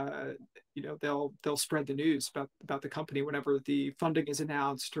you know, they'll spread the news about the company whenever the funding is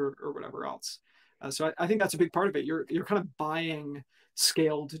announced or whatever else. So I think that's a big part of it. You're kind of buying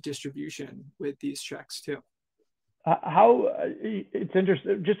scaled distribution with these checks too. How it's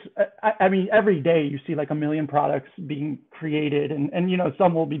interesting. Just I mean, every day you see like 1 million products being created, and you know,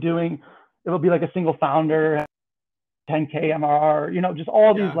 some will be it'll be like a single founder, 10K MRR, you know, just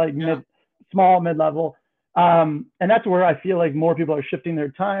all these like mid-level. And that's where I feel like more people are shifting their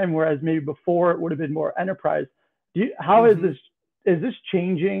time, whereas maybe before it would have been more enterprise. How is this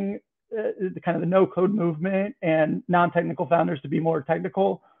changing the kind of the no-code movement and non-technical founders to be more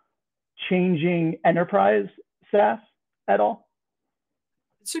technical, changing enterprise SaaS at all?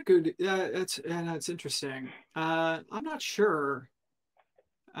 It's a good. That's interesting. I'm not sure.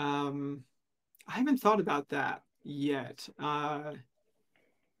 I haven't thought about that yet. That's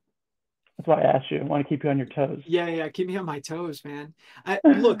why I asked you. I want to keep you on your toes. Yeah, keep me on my toes, man.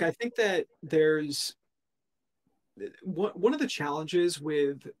 Look, I think that there's one of the challenges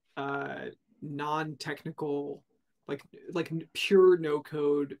with non-technical, like pure no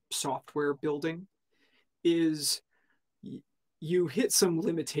code software building is you hit some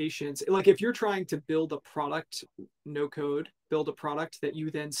limitations. Like if you're trying to build a product, no code, build a product that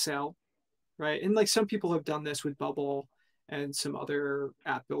you then sell, right? And like some people have done this with Bubble and some other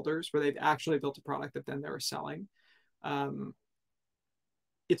app builders where they've actually built a product that then they're selling.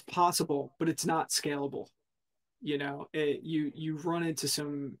 It's possible, but it's not scalable. You run into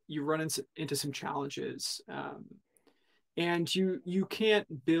some challenges, and you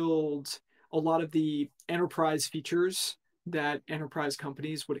can't build a lot of the enterprise features that enterprise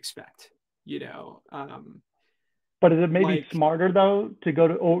companies would expect. But is it maybe like smarter though to go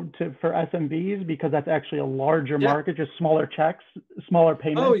to for SMBs because that's actually a larger yeah. market, just smaller checks, smaller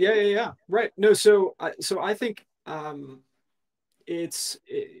payments? Oh yeah. Right. No, so I think I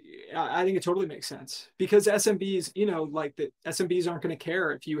think it totally makes sense because SMBs, like the SMBs aren't going to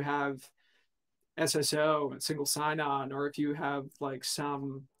care if you have SSO and single sign-on, or if you have like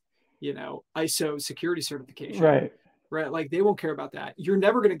some, ISO security certification, Right. Like they won't care about that. You're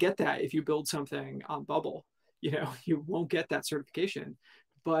never going to get that if you build something on Bubble. You won't get that certification,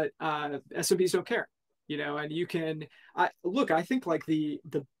 but SMBs don't care. And you can. I think like the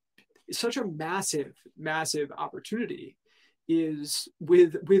such a massive opportunity is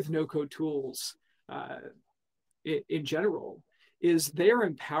with no code tools in general, is they're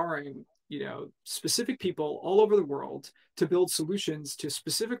empowering specific people all over the world to build solutions to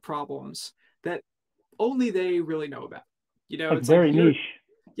specific problems that only they really know about. Like It's very like niche.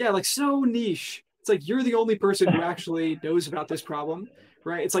 yeah, like so niche. It's like you're the only person who actually knows about this problem,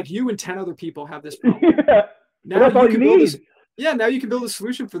 right? It's like you and 10 other people have this problem. Yeah. Now That's all you need. now you can build a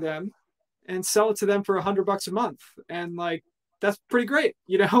solution for them and sell it to them for $100 a month, and like that's pretty great.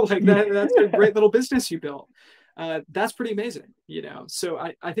 Like that's a great little business you built. That's pretty amazing. So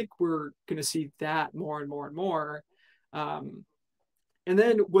I think we're going to see that more and more and more. And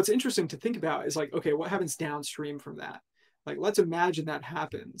then what's interesting to think about is like, okay, what happens downstream from that? Like, let's imagine that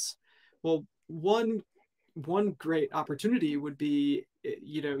happens. Well, one great opportunity would be,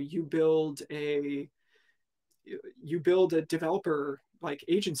 you build a developer like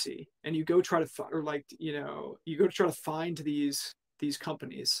agency, and you go try to find these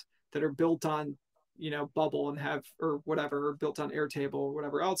companies that are built on Bubble and have, or whatever, built on Airtable or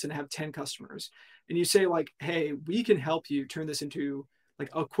whatever else, and have 10 customers, and you say like, hey, we can help you turn this into like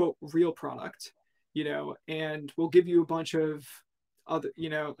a quote real product, and we'll give you a bunch of other,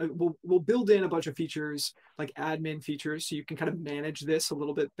 we'll build in a bunch of features like admin features so you can kind of manage this a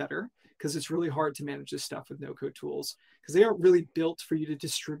little bit better, because it's really hard to manage this stuff with no code tools because they aren't really built for you to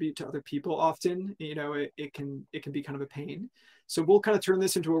distribute to other people often. It can be kind of a pain. So we'll kind of turn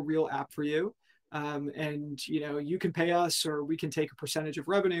this into a real app for you. And you can pay us, or we can take a percentage of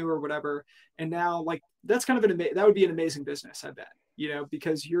revenue or whatever. And now like that's kind of that would be an amazing business, I bet,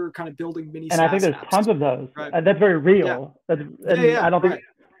 because you're kind of building mini. And I think there's tons of those. Right? That's very real. Yeah. I don't think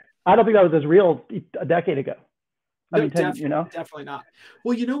that was as real a decade ago. No, definitely not.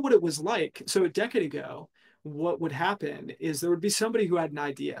 Well, you know what it was like? So a decade ago, what would happen is there would be somebody who had an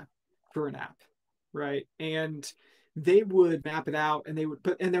idea for an app, right? And they would map it out, and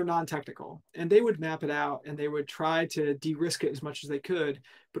and they're non-technical, and they would map it out, and they would try to de-risk it as much as they could,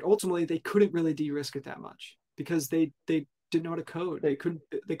 but ultimately they couldn't really de-risk it that much because they didn't know how to code. They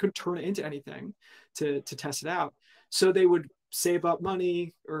couldn't turn it into anything to test it out. So they would save up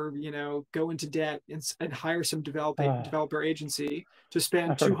money, or go into debt and hire some developer agency to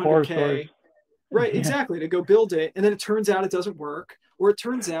spend $200K. Right, exactly, to go build it, and then it turns out it doesn't work, or it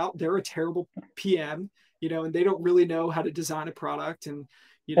turns out they're a terrible PM, and they don't really know how to design a product, and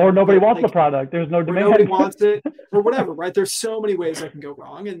or nobody wants the product. There's no demand. Nobody wants it, or whatever. Right? There's so many ways that can go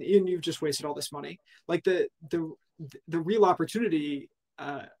wrong, and you've just wasted all this money. Like the real opportunity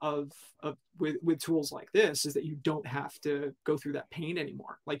with tools like this is that you don't have to go through that pain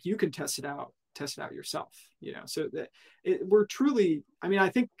anymore. Like you can test it out yourself. So that we're truly. I mean, I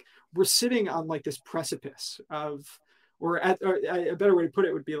think we're sitting on like this precipice of. Or a better way to put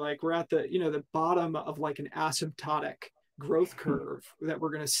it would be like we're at the the bottom of like an asymptotic growth curve that we're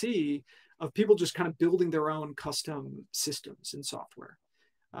going to see of people just kind of building their own custom systems and software.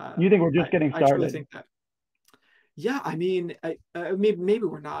 You think we're just getting started? I truly think that. Yeah, I mean, maybe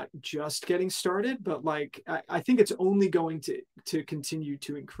we're not just getting started, but like I think it's only going to continue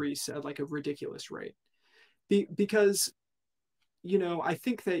to increase at like a ridiculous rate, because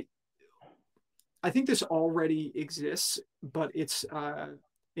I think this already exists, but it's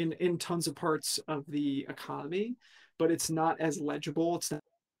in tons of parts of the economy, but it's not as legible. It's not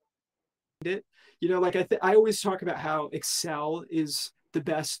it. Like I always talk about how Excel is the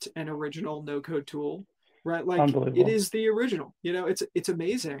best and original no code tool, right? Like it Unbelievable. is the original, it's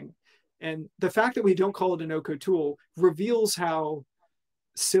amazing. And the fact that we don't call it a no code tool reveals how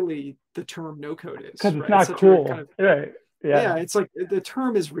silly the term no code is, Because it's right? It's not such a kind cool. of, Right. yeah, Yeah. it's like the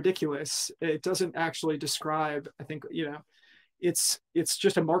term is ridiculous. It doesn't actually describe, I think, it's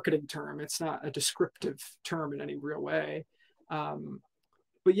just a marketing term. It's not a descriptive term in any real way.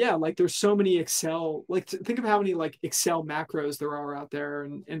 But yeah, like there's so many Excel, like think of how many like Excel macros there are out there,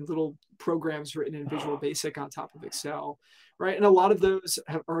 and little programs written in Visual Basic on top of Excel, right? And a lot of those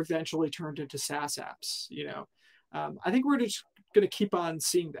are eventually turned into SaaS apps. I think we're just going to keep on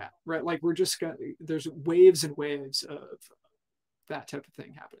seeing that, right? Like there's waves and waves of that type of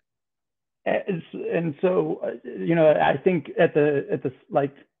thing happening. And so, I think at the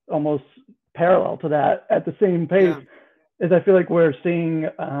like almost parallel to that, at the same pace, is I feel like we're seeing.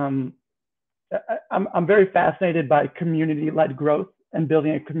 I'm very fascinated by community-led growth and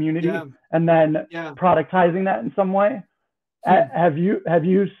building a community, and then productizing that in some way. Have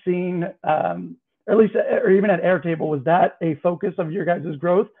you seen, or at least, or even at Airtable, was that a focus of your guys'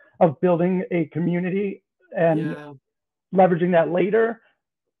 growth, of building a community and leveraging that later,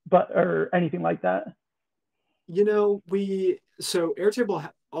 or anything like that? So Airtable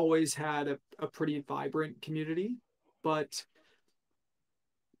always had a pretty vibrant community, but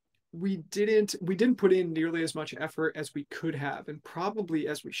we didn't put in nearly as much effort as we could have, and probably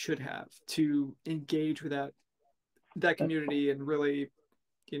as we should have, to engage with that community and really,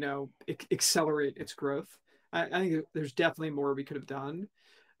 accelerate its growth. I think there's definitely more we could have done.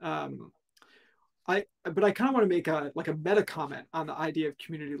 But I kind of want to make a meta comment on the idea of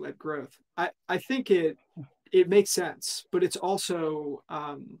community-led growth. I think it makes sense, but it's also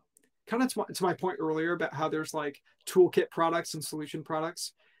kind of to my point earlier about how there's like toolkit products and solution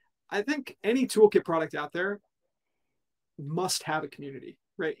products. I think any toolkit product out there must have a community,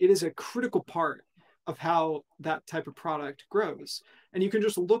 right? It is a critical part of how that type of product grows. And you can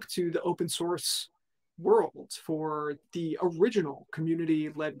just look to the open source world for the original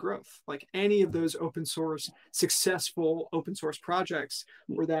community-led growth. Like any of those successful open source projects,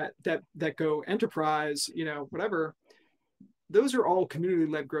 or that go enterprise, whatever, those are all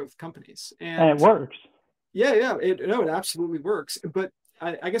community-led growth companies. And it works. Yeah, it absolutely works. But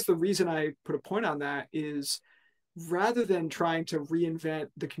I guess the reason I put a point on that is, rather than trying to reinvent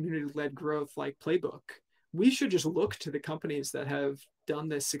the community-led growth like playbook, we should just look to the companies that have done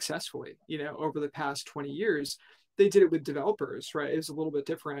this successfully, over the past 20 years. They did it with developers, right? It was a little bit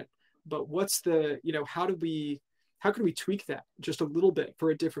different, but how can we tweak that just a little bit for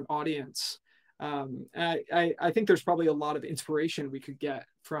a different audience? I think there's probably a lot of inspiration we could get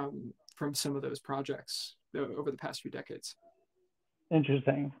from some of those projects over the past few decades.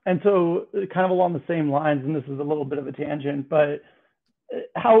 Interesting. And so kind of along the same lines, and this is a little bit of a tangent, but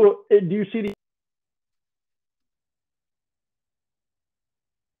how do you see the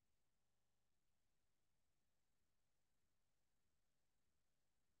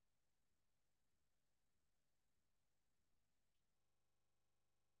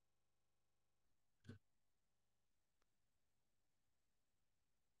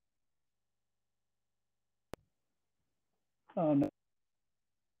no.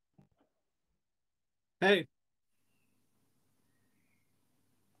 Hey.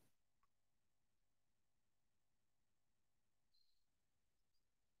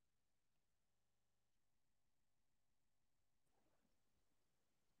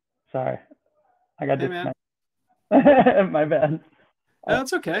 Sorry, I got disconnected. My bad.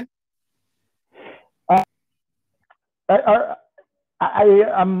 That's okay.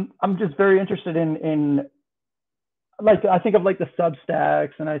 I'm just very interested in like, I think of like the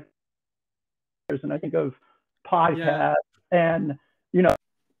Substacks, and I think of podcasts, and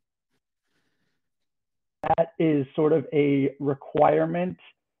that is sort of a requirement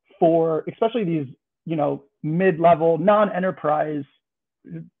for especially these mid-level non-enterprise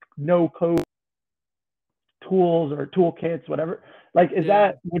no code tools or toolkits, whatever. Like, is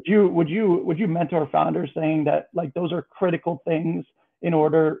that, would you mentor founders saying that like those are critical things in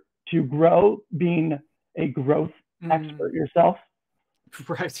order to grow, being a growth expert yourself?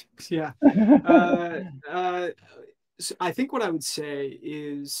 Right. Yeah. So I think what I would say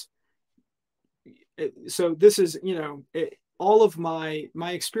is, so this is, all of my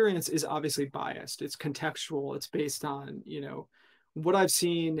experience is obviously biased. It's contextual. It's based on, what I've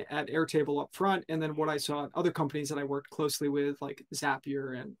seen at Airtable up front, and then what I saw at other companies that I worked closely with, like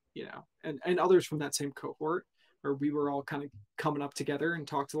Zapier and others from that same cohort, where we were all kind of coming up together and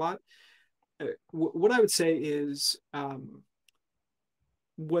talked a lot. What I would say is,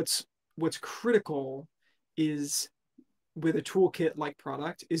 what's critical is with a toolkit like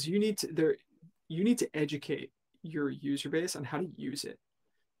product is you need to educate your user base on how to use it.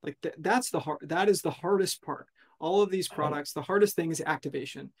 Like that is the hardest part. All of these products, the hardest thing is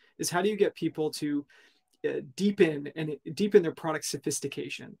activation, is how do you get people to deepen their product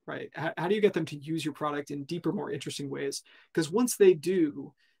sophistication, right? How do you get them to use your product in deeper, more interesting ways? Because once they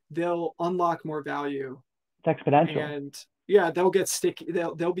do, they'll unlock more value. It's exponential. And yeah, they'll get sticky.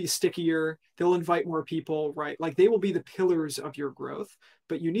 They'll be stickier. They'll invite more people, right? Like they will be the pillars of your growth,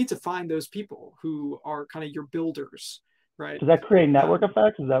 but you need to find those people who are kind of your builders, right? Does that create network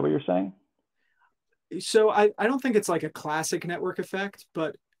effects? Is that what you're saying? So I don't think it's like a classic network effect,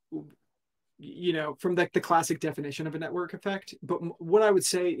 but from the classic definition of a network effect. But what I would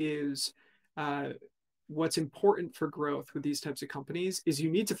say is what's important for growth with these types of companies is you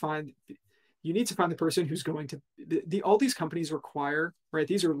need to find the person who's going to all these companies require, right?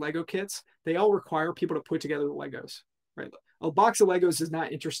 These are Lego kits. They all require people to put together the Legos, right? A box of Legos is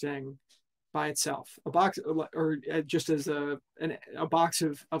not interesting by itself. A box or just as a box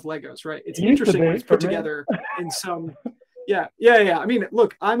of Legos, right? It's interesting when it's put together in some. Yeah. I mean,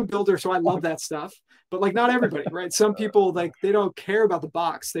 look, I'm a builder, so I love that stuff. But like, not everybody, right? Some people like they don't care about the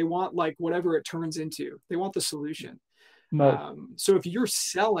box. They want like whatever it turns into. They want the solution. So if you're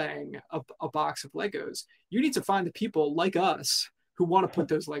selling a box of Legos, you need to find the people like us who want to put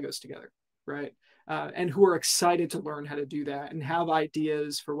those Legos together, right? And who are excited to learn how to do that and have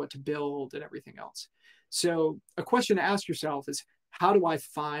ideas for what to build and everything else. So a question to ask yourself is, how do I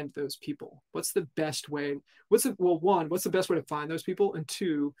find those people? What's the best way? One, what's the best way to find those people? And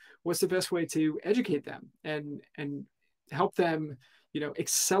two, what's the best way to educate them and help them,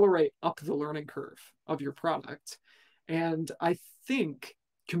 accelerate up the learning curve of your product? And I think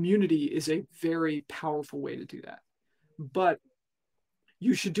community is a very powerful way to do that. But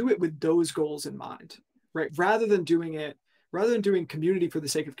you should do it with those goals in mind, right? Rather than doing community for the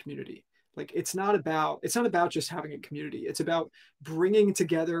sake of community. Like it's not about just having a community. It's about bringing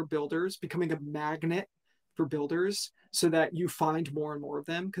together builders, becoming a magnet for builders so that you find more and more of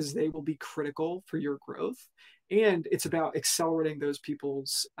them because they will be critical for your growth. And it's about accelerating those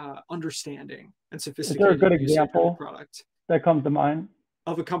people's understanding and sophistication. Is there a good example product that comes to mind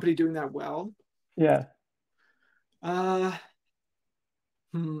of a company doing that well? Yeah. Would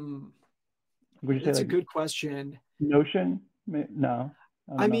you say that's a good question. Notion? No.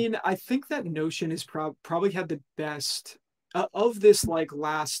 I mean, I think that Notion is probably had the best of this like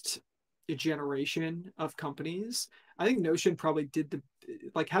last generation of companies. I think Notion probably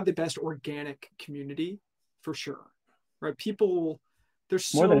had the best organic community for sure, right? There's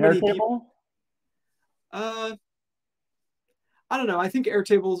so many people. I don't know. I think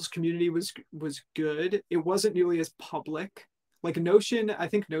Airtable's community was good. It wasn't nearly as public. Like Notion, I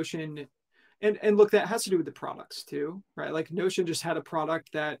think Notion. And look, that has to do with the products too, right? Like Notion just had a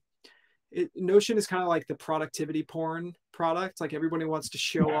product Notion is kind of like the productivity porn product. Like everybody wants to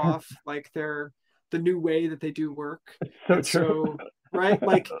show off like the new way that they do work. So true. Right?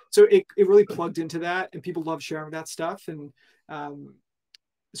 Like, so it really plugged into that and people love sharing that stuff. And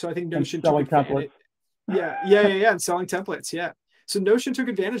so I think Notion selling templates. And selling templates. Yeah. So Notion took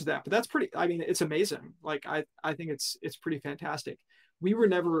advantage of that, but it's amazing. Like I think it's pretty fantastic. We were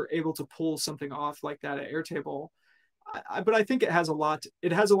never able to pull something off like that at Airtable, but I think it has a lot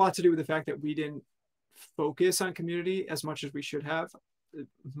to do with the fact that we didn't focus on community as much as we should have.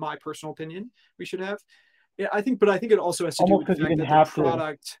 My personal opinion, we should have. I think it also has to do with the fact that the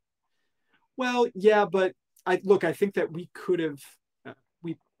product. Well, yeah, but I think that we could have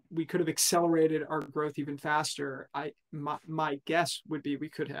accelerated our growth even faster. My guess would be we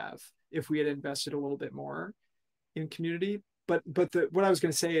could have if we had invested a little bit more in community. But what I was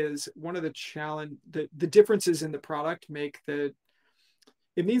going to say is one of the differences in the product it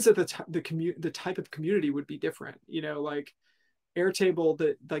means that the type of community would be different. Like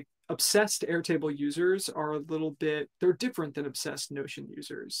Airtable, like obsessed Airtable users are they're different than obsessed Notion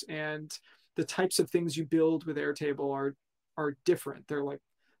users, and the types of things you build with Airtable are different. They're like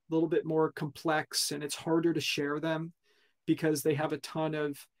a little bit more complex, and it's harder to share them because they have a ton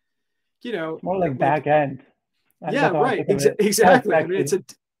of, more like back end. Yeah, right. Exactly. I mean, it's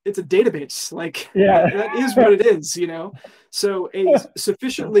a database. Like, that is what it is, So a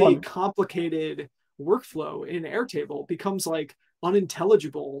sufficiently complicated workflow in Airtable becomes like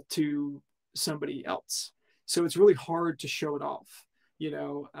unintelligible to somebody else. So it's really hard to show it off,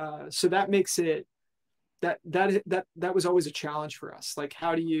 So that makes it that was always a challenge for us. Like,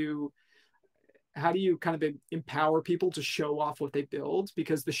 how do you kind of empower people to show off what they build?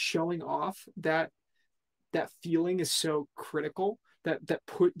 Because the showing off that feeling is so critical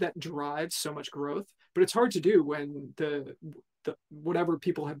that drives so much growth but it's hard to do when the whatever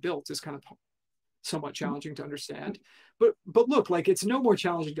people have built is kind of somewhat challenging to understand. But look, like it's no more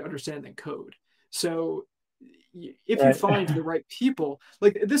challenging to understand than code. So if you find the right people,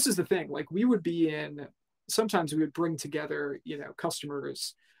 like this is the thing, like sometimes we would bring together,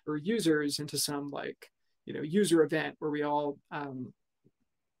 customers or users into some like, user event where we all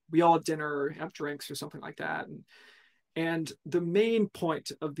have dinner, have drinks or something like that. And the main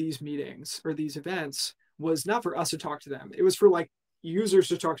point of these meetings or these events was not for us to talk to them. It was for like users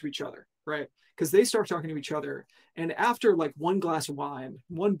to talk to each other, right? Because they start talking to each other. And after like one glass of wine,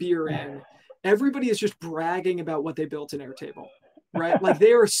 one beer in, everybody is just bragging about what they built in Airtable, right? Like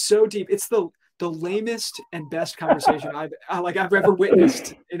they are so deep. It's the lamest and best conversation I've ever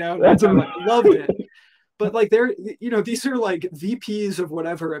witnessed, That's I loved it. But like these are like VPs of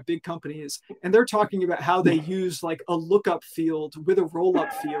whatever at big companies, and they're talking about how they use like a lookup field with a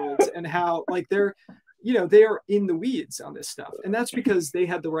rollup field, and how like they are in the weeds on this stuff. And that's because they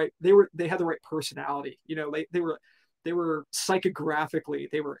had the right personality. They were psychographically,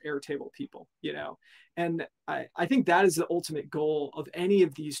 they were Airtable people, and I think that is the ultimate goal of any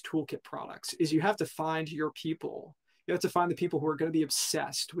of these toolkit products is you have to find your people. You have to find the people who are going to be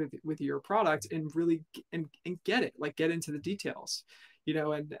obsessed with your product and really and get it, like get into the details,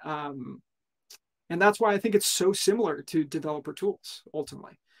 and that's why I think it's so similar to developer tools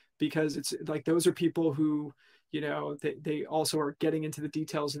ultimately, because it's like those are people who, they also are getting into the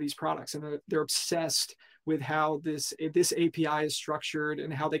details of these products, and they're obsessed with how this API is structured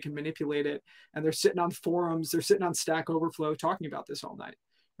and how they can manipulate it. And they're sitting on forums, they're sitting on Stack Overflow talking about this all night,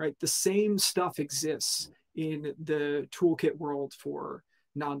 right? The same stuff exists in the toolkit world for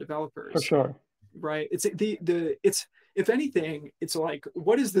non-developers. For sure. Right. It's if anything, it's like,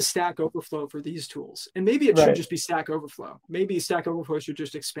 what is the Stack Overflow for these tools? And maybe it should just be Stack Overflow. Maybe Stack Overflow should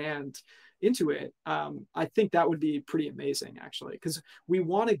just expand into it. I think that would be pretty amazing, actually, because we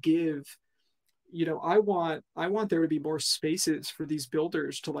want to give, I want there to be more spaces for these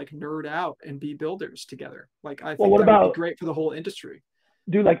builders to like nerd out and be builders together. Like I think that would be great for the whole industry.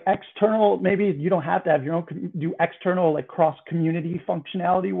 Do like external, maybe you don't have to have your own, do external like cross community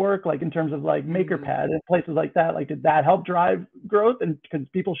functionality work, like in terms of like MakerPad and places like that. Like, did that help drive growth? And because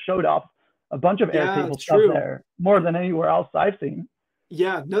people showed up a bunch of Airtable stuff there more than anywhere else I've seen.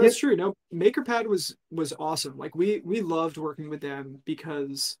 Yeah, no, that's true. No, MakerPad was awesome. Like we loved working with them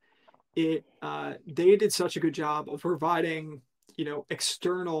because they did such a good job of providing,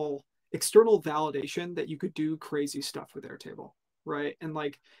 external validation that you could do crazy stuff with Airtable. Right. And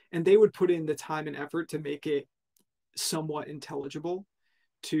they would put in the time and effort to make it somewhat intelligible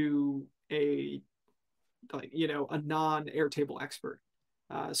to a non Airtable expert.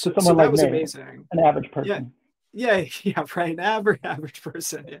 So that like was amazing. An average person. Yeah, right. An average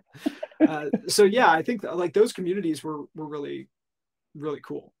person. Yeah. So yeah, I think that, like those communities were really, really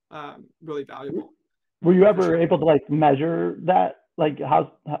cool. Really valuable. Were you ever able to like measure that? Like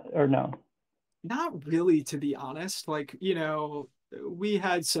how or no? Not really, to be honest. Like, we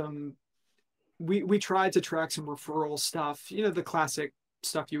had we tried to track some referral stuff, the classic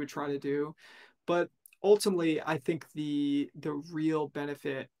stuff you would try to do. But ultimately, I think the real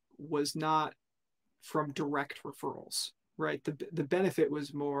benefit was not from direct referrals, right? The benefit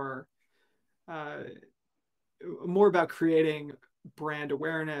was more about creating brand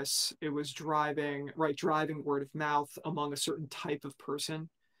awareness. It was driving word of mouth among a certain type of person.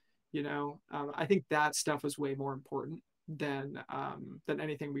 I think that stuff was way more important than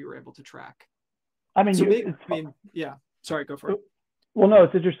anything we were able to track. I mean, yeah. Sorry, go for it. Well, no,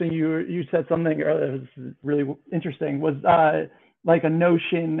 it's interesting. You said something earlier that was really interesting. Was like a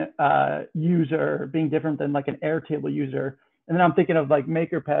Notion user being different than like an Airtable user, and then I'm thinking of like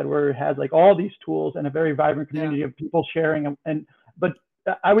MakerPad, where it has like all these tools and a very vibrant community of people sharing. But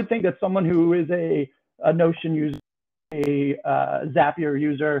I would think that someone who is a Notion user, a Zapier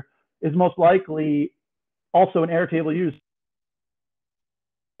user, is most likely also an Airtable user.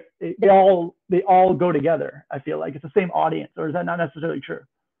 They all go together. I feel like it's the same audience, or is that not necessarily true?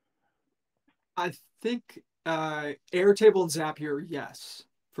 I think Airtable and Zapier, yes,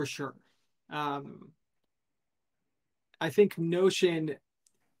 for sure. I think Notion,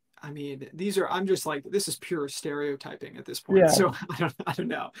 I mean, I'm just like, this is pure stereotyping at this point. Yeah. So I don't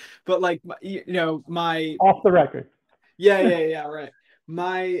know, but like, my off the record. Yeah, right.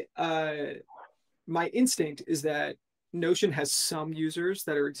 My instinct is that Notion has some users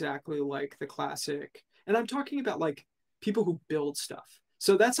that are exactly like the classic, and I'm talking about like people who build stuff.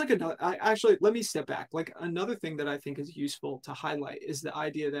 So that's like actually, let me step back. Like another thing that I think is useful to highlight is the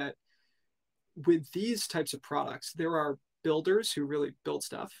idea that with these types of products, there are builders who really build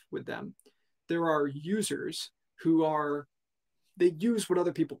stuff with them. there are users who they use what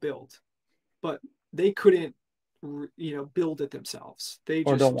other people build, but they couldn't, build it themselves. They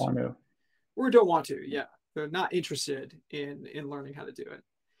Or just don't want to. don't want to. Yeah, they're not interested in learning how to do it.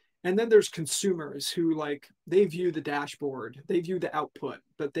 And then there's consumers who like they view the dashboard, they view the output,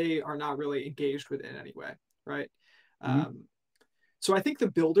 but they are not really engaged with it in any way, right? So I think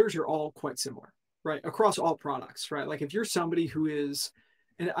the builders are all quite similar, right, across all products, right? Like if you're somebody who is,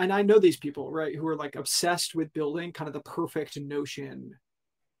 and I know these people, right, who are like obsessed with building kind of the perfect Notion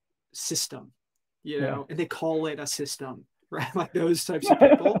system, and they call it a system, right? Like those types of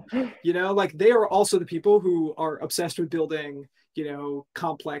people, like they are also the people who are obsessed with building,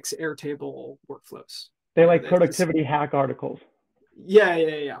 complex Airtable workflows. They like productivity hack articles.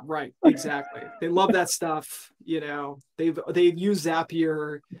 Yeah, right, exactly. They love that stuff. They've used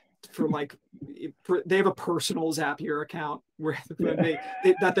Zapier for like, they have a personal Zapier account where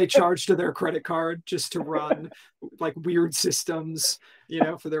that they charge to their credit card just to run like weird systems,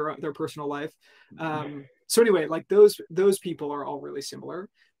 for their personal life. So anyway, like those people are all really similar.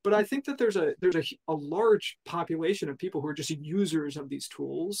 But I think that there's a large population of people who are just users of these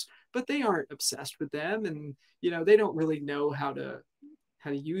tools, but they aren't obsessed with them, and they don't really know how to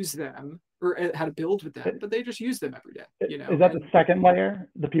use them or how to build with them, but they just use them every day. Is that the second layer?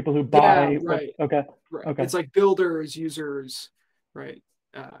 The people who buy? Yeah, right. Okay. Right. Okay. It's like builders, users, right?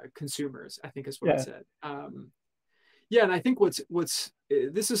 Consumers, I think is what I said. Yeah, and I think this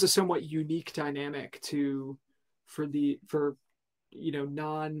is a somewhat unique dynamic for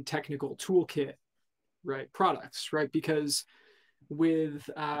non-technical toolkit, right, products, right? Because with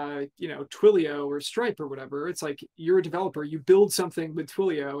Twilio or Stripe or whatever, it's like you're a developer, you build something with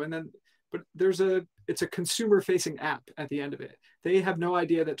Twilio, but it's a consumer facing app at the end of it. They have no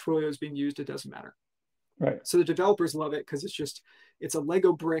idea that Twilio is being used. It doesn't matter. Right. So the developers love it because it's a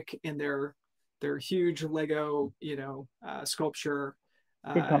Lego brick in their huge Lego, sculpture.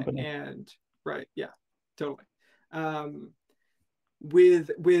 Good company. And right. Yeah, totally. With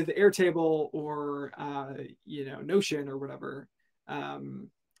Airtable or Notion or whatever,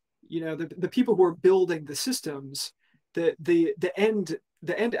 the people who are building the systems, the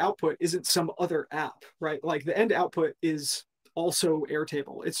end output isn't some other app, right? Like the end output is also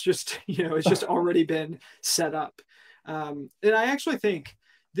Airtable. It's just it's just already been set up, and I actually think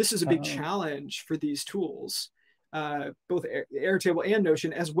this is a big challenge for these tools, both Airtable and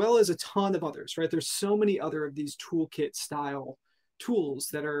Notion, as well as a ton of others, right? There's so many other of these toolkit style tools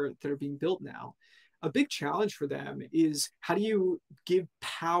that are being built now. A big challenge for them is how do you give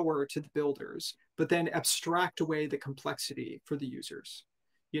power to the builders, but then abstract away the complexity for the users,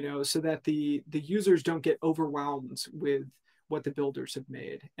 so that the users don't get overwhelmed with what the builders have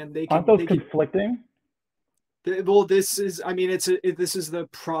made, and they can. Aren't those conflicting? Well, this is the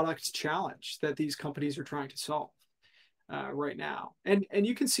product challenge that these companies are trying to solve right now, and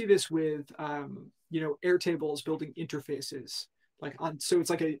you can see this with Airtable is building interfaces. So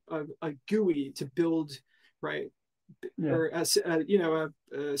it's like a GUI to build, right? Yeah. Or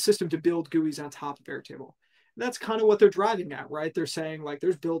a system to build GUIs on top of Airtable. That's kind of what they're driving at, right? They're saying like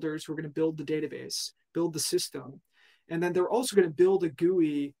there's builders who are going to build the database, build the system, and then they're also going to build a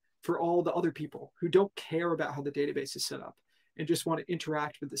GUI for all the other people who don't care about how the database is set up and just want to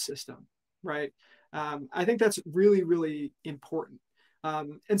interact with the system, right? I think that's really, really important.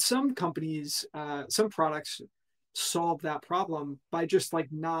 And some companies, some products solve that problem by just like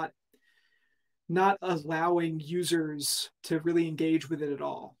not allowing users to really engage with it at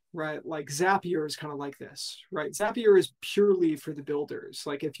all, right? Like Zapier is kind of like this, right? Zapier is purely for the builders.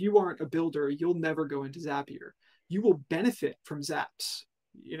 Like if you aren't a builder, you'll never go into Zapier. You will benefit from Zaps.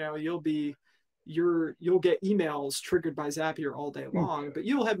 You'll get emails triggered by Zapier all day long, but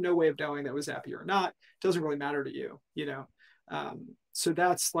you'll have no way of knowing that was Zapier or not. It doesn't really matter to you, So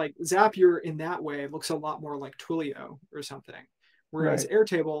that's like Zapier in that way looks a lot more like Twilio or something. Whereas right.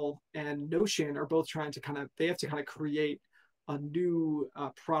 Airtable and Notion are both trying to they have to create a new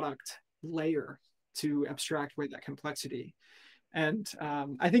product layer to abstract away that complexity. And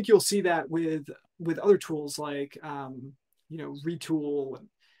I think you'll see that with other tools like, Retool, and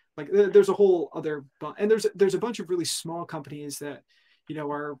like there's a whole other, and there's a bunch of really small companies that,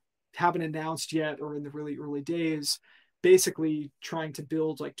 haven't announced yet or in the really early days, basically trying to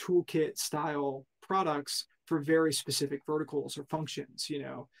build like toolkit style products for very specific verticals or functions,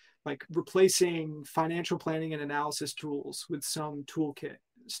 like replacing financial planning and analysis tools with some toolkit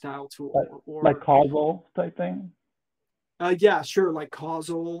style tool, or like Causal type thing. Yeah, sure. Like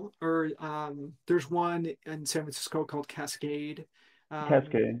Causal, or there's one in San Francisco called Cascade.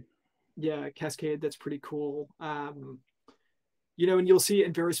 Cascade. Yeah, Cascade. That's pretty cool. and you'll see it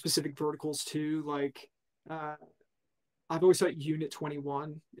in very specific verticals too. Like, I've always thought Unit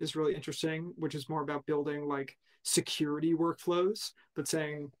 21 is really interesting, which is more about building like security workflows, but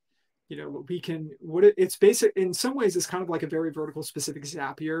saying, it's basic in some ways. It's kind of like a very vertical specific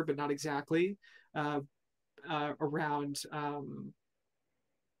Zapier, but not exactly, around,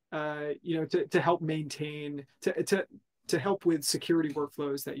 to help maintain, to help with security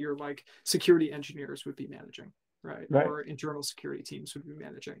workflows that your like security engineers would be managing, right? Or internal security teams would be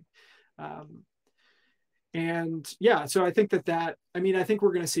managing. And yeah, so I think I think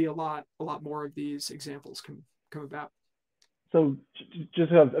we're going to see a lot more of these examples come about. So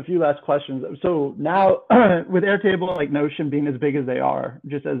just have a few last questions. So now with Airtable, like Notion being as big as they are,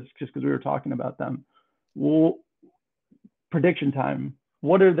 just because we were talking about them, prediction time,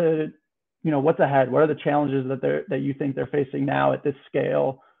 what are the, what's ahead? What are the challenges that you think they're facing now at this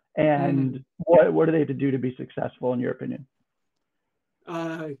scale? And what do they have to do to be successful in your opinion?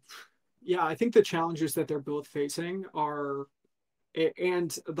 Yeah, I think the challenges that they're both facing are,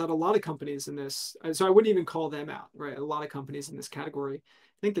 and that a lot of companies in this, so I wouldn't even call them out, right? A lot of companies in this category,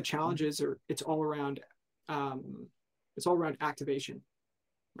 I think the challenges are, it's all around activation,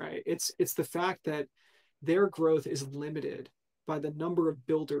 right? It's the fact that their growth is limited by the number of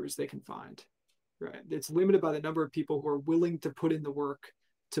builders they can find, right? It's limited by the number of people who are willing to put in the work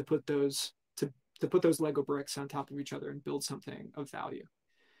to put those Lego bricks on top of each other and build something of value.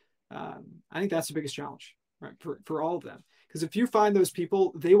 I think that's the biggest challenge, right, for all of them. Because if you find those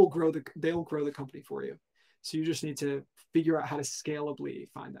people, they'll grow the company for you. So you just need to figure out how to scalably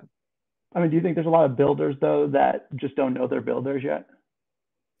find them. I mean, do you think there's a lot of builders though that just don't know they're builders yet?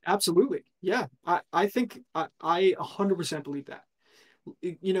 Absolutely, yeah. I think I 100% believe that.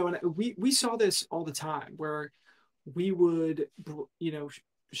 And we saw this all the time where we would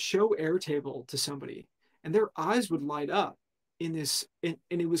show Airtable to somebody and their eyes would light up in this, and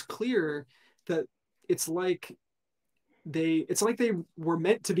it was clear that it's like they were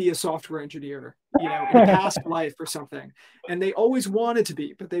meant to be a software engineer, in a past life or something, and they always wanted to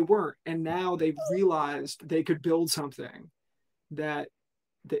be, but they weren't. And now they've realized they could build something that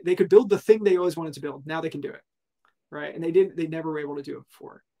they could build the thing they always wanted to build. Now they can do it, right? And they never were able to do it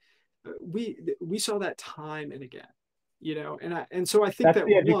before. We saw that time and again. And so I think that's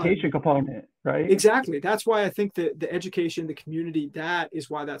the education component, right? Exactly. That's why I think that the education, the community, that is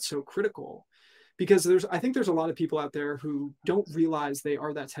why that's so critical, because I think there's a lot of people out there who don't realize they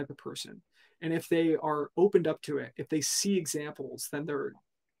are that type of person. And if they are opened up to it, if they see examples, then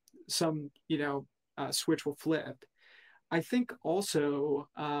some switch will flip. I think also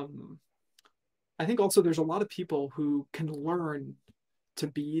there's a lot of people who can learn to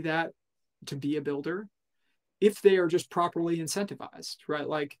be a builder, if they are just properly incentivized, right?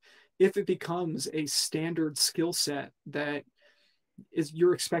 Like if it becomes a standard skill set that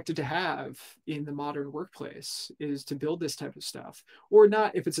you're expected to have in the modern workplace, is to build this type of stuff, or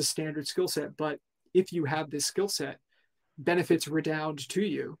not if it's a standard skill set, but if you have this skill set, benefits redound to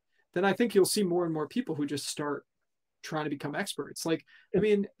you, then I think you'll see more and more people who just start trying to become experts. Like, I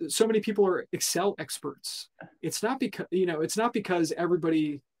mean, so many people are Excel experts. It's not because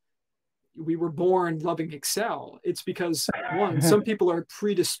we were born loving Excel. It's because one, some people are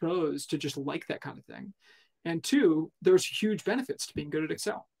predisposed to just like that kind of thing. And two, there's huge benefits to being good at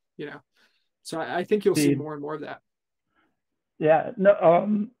Excel, So I think you'll see more and more of that. Yeah,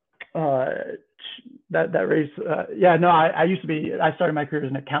 no, that race. I used to be, I started my career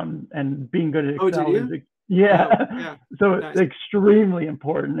as an accountant, and being good at Excel. Oh, did you? Yeah. So nice. It's extremely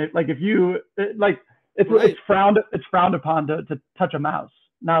important. It's frowned upon to touch a mouse.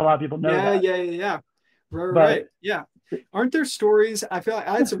 Not a lot of people know that. Yeah. Right. Yeah. Aren't there stories? I feel like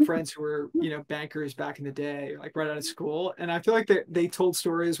I had some friends who were, bankers back in the day, like right out of school. And I feel like they told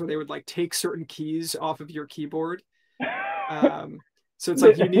stories where they would like take certain keys off of your keyboard. So it's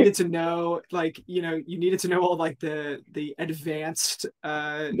like you needed to know, all like the advanced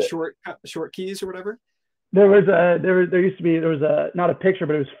short keys or whatever. There was not a picture,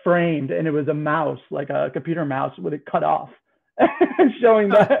 but it was framed, and it was a mouse, like a computer mouse with it cut off. Showing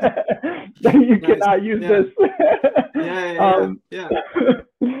that you cannot use this. Yeah.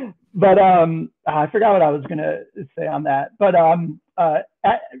 But I forgot what I was gonna say on that. But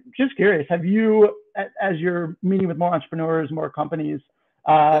just curious, have you, as you're meeting with more entrepreneurs, more companies,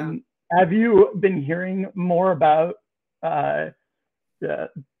 have you been hearing more about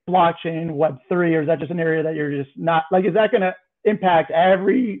blockchain, Web3, or is that just an area that you're just not like? Is that going to impact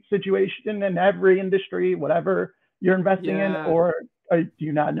every situation in every industry, whatever you're investing in, or do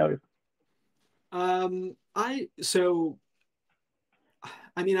you not know?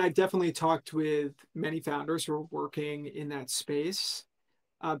 I mean, I've definitely talked with many founders who are working in that space.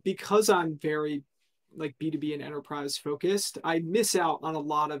 Because I'm very like B2B and enterprise focused, I miss out on a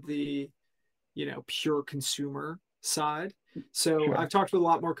lot of the, pure consumer side. So Sure. I've talked with a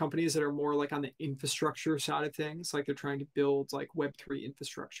lot more companies that are more like on the infrastructure side of things, like they're trying to build like Web3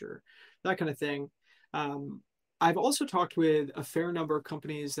 infrastructure, that kind of thing. Um, I've also talked with a fair number of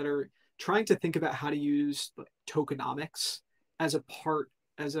companies that are trying to think about how to use like, tokenomics as a part,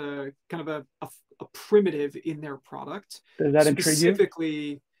 as a kind of a primitive in their product, Does that intrigue you?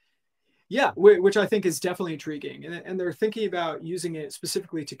 specifically. Yeah, which I think is definitely intriguing, and they're thinking about using it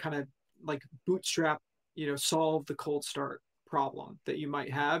specifically to kind of like bootstrap, solve the cold start problem that you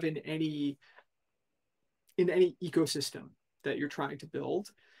might have in any ecosystem that you're trying to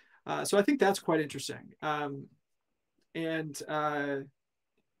build. So I think that's quite interesting. And I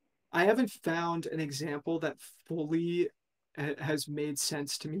haven't found an example that fully has made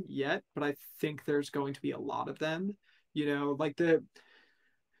sense to me yet, but I think there's going to be a lot of them.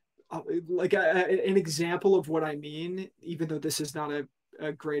 Like an example of what I mean, even though this is not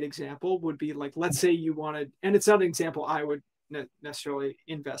a great example, would be like, let's say you wanted, and it's not an example I would necessarily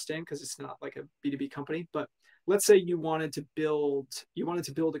invest in because it's not like a B2B company, but let's say you wanted to build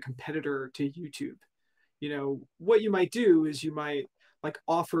a competitor to YouTube. What you might do is you might like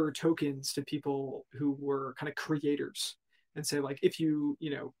offer tokens to people who were kind of creators and say like, if you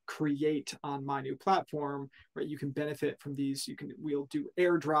create on my new platform, right, you can benefit from these. We'll do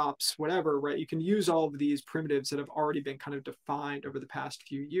airdrops, whatever, right? You can use all of these primitives that have already been kind of defined over the past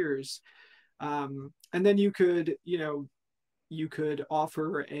few years. And then you could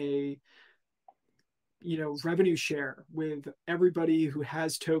offer a revenue share with everybody who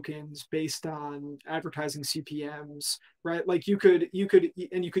has tokens based on advertising CPMs, right? Like you could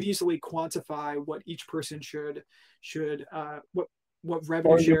easily quantify what each person should what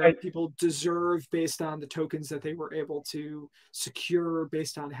revenue share people deserve based on the tokens that they were able to secure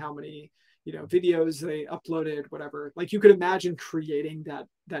based on how many videos they uploaded, whatever. Like you could imagine creating that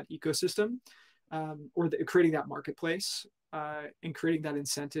ecosystem, or creating that marketplace, and creating that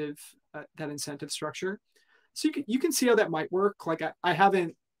incentive structure. So you can see how that might work. Like I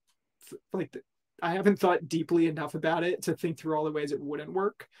haven't thought deeply enough about it to think through all the ways it wouldn't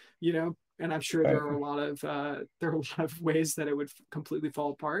work, and I'm sure there are a lot of ways that it would completely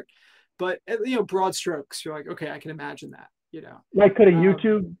fall apart. But broad strokes, you're like, okay, I can imagine that. Like, could a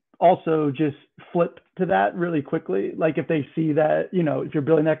YouTube also just flip to that really quickly? Like, if they see that, if you're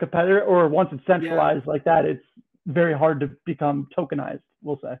building that competitor, or once it's centralized like that, it's very hard to become tokenized,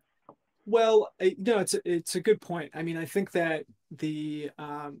 we'll say. Well, no, it's a good point. I mean, I think that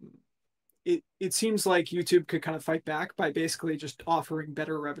it seems like YouTube could kind of fight back by basically just offering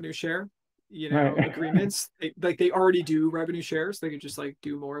better revenue share, Right. agreements. They already do revenue shares. They could just like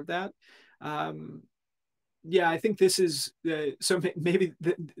do more of that. Yeah, I think this is so maybe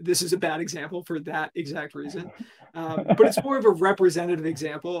this is a bad example for that exact reason, but it's more of a representative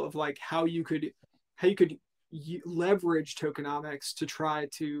example of like how you could leverage tokenomics to try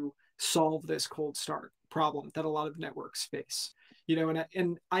to solve this cold start problem that a lot of networks face.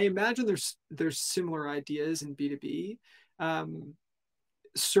 And I imagine there's similar ideas in B2B.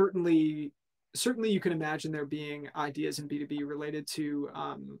 Certainly you can imagine there being ideas in B2B related to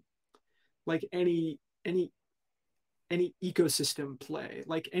like any ecosystem play.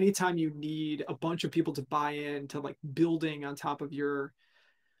 Like anytime you need a bunch of people to buy in to like building on top of your,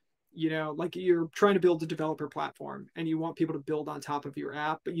 like you're trying to build a developer platform and you want people to build on top of your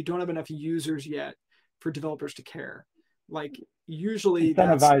app, but you don't have enough users yet for developers to care. Like usually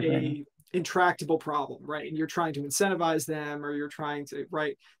that's a intractable problem, right? And you're trying to incentivize them, or you're trying to,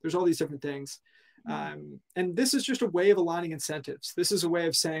 right? There's all these different things. And this is just a way of aligning incentives. This is a way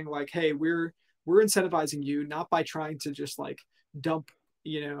of saying like, hey, we're incentivizing you, not by trying to just like dump,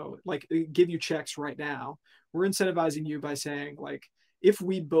 like give you checks right now. We're incentivizing you by saying like, if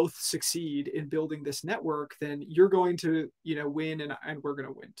we both succeed in building this network, then you're going to, win, and we're going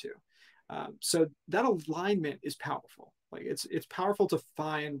to win too. So that alignment is powerful. Like it's powerful to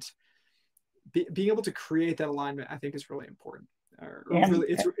find, being able to create that alignment, I think is really important. Really,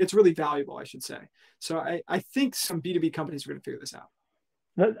 it's really valuable, I should say. So I think some B2B companies are going to figure this out.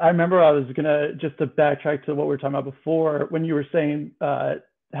 I remember I was gonna just to backtrack to what we were talking about before, when you were saying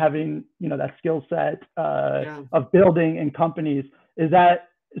having that skill set of building in companies. Is that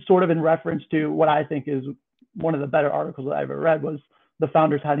sort of in reference to what I think is one of the better articles that I ever read, was the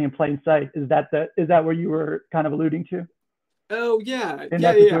founders hiding in plain sight? Is that what you were kind of alluding to? Oh yeah,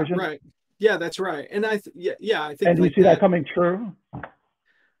 yeah, right. Yeah, that's right. And I think. And do you see that coming true?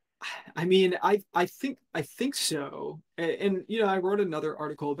 I mean, I think so. And you know, I wrote another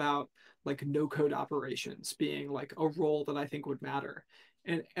article about like no code operations being like a role that I think would matter.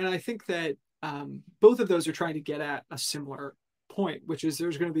 And I think that both of those are trying to get at a similar point, which is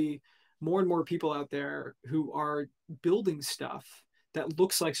there's going to be more and more people out there who are building stuff that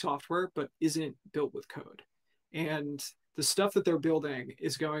looks like software but isn't built with code. And the stuff that they're building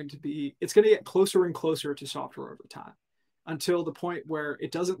is going to be, it's going to get closer and closer to software over time until the point where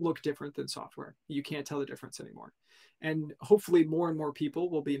it doesn't look different than software. You can't tell the difference anymore. And hopefully more and more people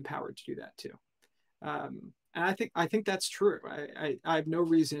will be empowered to do that too. And I think that's true. I have no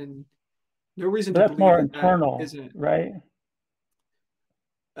reason to That's believe more that internal, that isn't. right?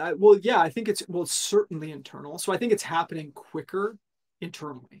 Well, yeah, I think it's certainly internal. So I think it's happening quicker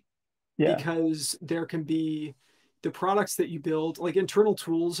internally Yeah. because there can be the products that you build, like internal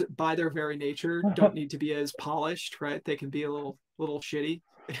tools by their very nature don't need to be as polished, right? They can be a little shitty.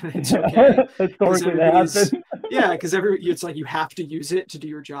 It's okay. Historically, they have been. Yeah, because it's like you have to use it to do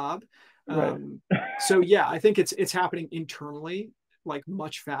your job. Right. So yeah, I think it's happening internally like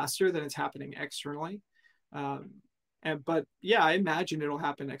much faster than it's happening externally. But yeah, I imagine it'll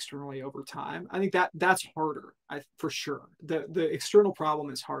happen externally over time. I think that's harder, for sure. The external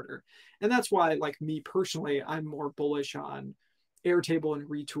problem is harder, and that's why, like me personally, I'm more bullish on Airtable and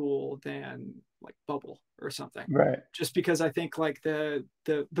Retool than like Bubble or something. Right. Just because I think like the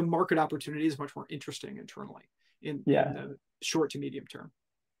market opportunity is much more interesting internally in the short to medium term.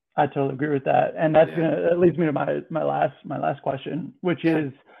 I totally agree with that, and that leads me to my last question, which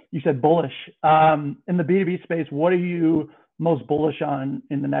is, you said bullish. In the B2B space, what are you most bullish on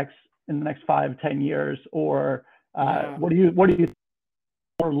in the next 5-10 years, or what do you think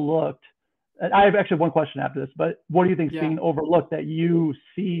overlooked? I have actually one question after this, but what do you think is being overlooked that you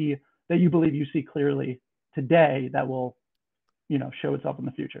believe you see clearly today that will, show itself in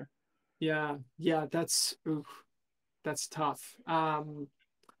the future? Yeah, that's tough.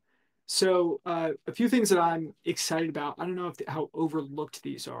 So a few things that I'm excited about. I don't know how overlooked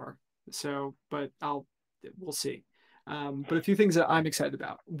these are. But we'll see. But a few things that I'm excited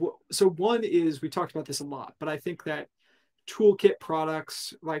about. So one is, we talked about this a lot, but I think that toolkit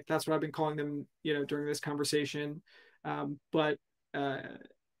products, like that's what I've been calling them, during this conversation. But I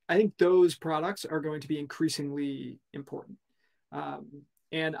think those products are going to be increasingly important.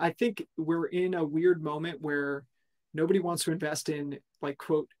 And I think we're in a weird moment where nobody wants to invest in like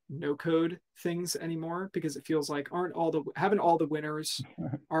quote no code things anymore, because it feels like haven't all the winners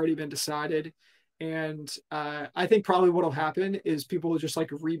already been decided? And I think probably what'll happen is people will just like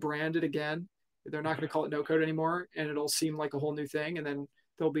rebrand it again. They're not going to call it no code anymore, and it'll seem like a whole new thing, and then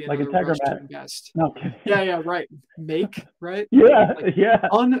there'll be another rush to invest. No. Yeah, right. Make, right? Yeah, like,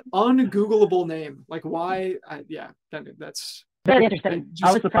 ungoogleable name. Like why? That's very interesting.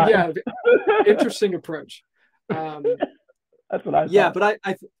 I was surprised. Yeah, interesting approach. That's what I thought. Yeah, but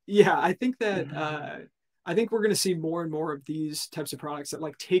I think that I think we're going to see more and more of these types of products that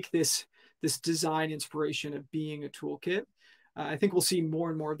like take this design inspiration of being a toolkit. I think we'll see more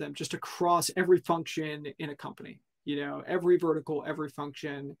and more of them just across every function in a company. Every vertical, every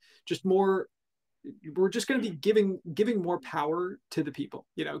function, just more. We're just going to be giving more power to the people.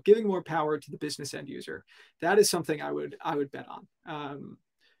 Giving more power to the business end user. That is something I would bet on.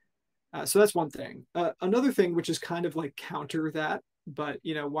 So that's one thing. Another thing, which is kind of like counter that, but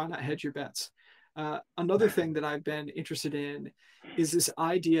why not hedge your bets? Another thing that I've been interested in is this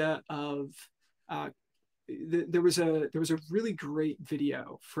idea of there was a really great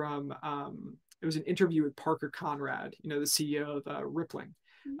video from it was an interview with Parker Conrad, the CEO of Rippling,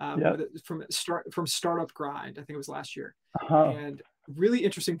 from Startup Grind. I think it was last year, and really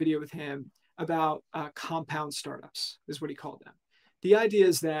interesting video with him about compound startups is what he called them. The idea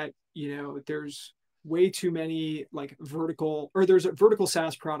is that there's way too many like there's vertical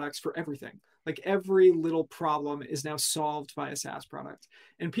SaaS products for everything. Like every little problem is now solved by a SaaS product,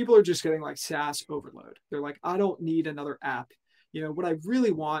 and people are just getting like SaaS overload. They're like, I don't need another app. What I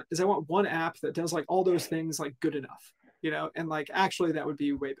really want is I want one app that does like all those things like good enough, and like actually that would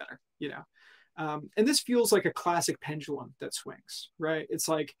be way better, and this feels like a classic pendulum that swings, right? It's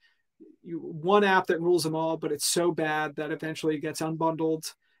like one app that rules them all, but it's so bad that eventually it gets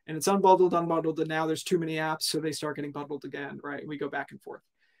unbundled, and it's unbundled, and now there's too many apps, so they start getting bundled again, right? And we go back and forth.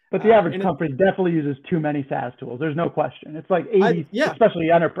 But the average company definitely uses too many SaaS tools. There's no question. It's like 80, especially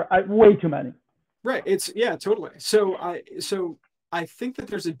enterprise, way too many. Right. Totally. So I think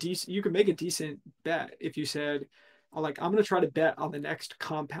that you can make a decent bet if you said, like, I'm going to try to bet on the next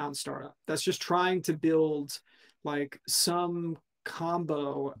compound startup that's just trying to build like some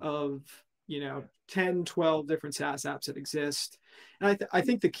combo of 10, 12 different SaaS apps that exist, And I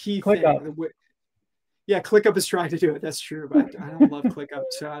think the key ClickUp. thing, yeah, ClickUp is trying to do it. That's true, but I don't love ClickUp,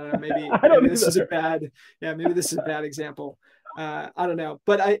 so I don't know. I don't Maybe this is a either. bad, yeah, maybe this is a bad example. I don't know,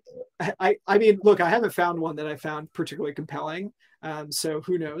 but I mean, look, I haven't found one that I found particularly compelling. So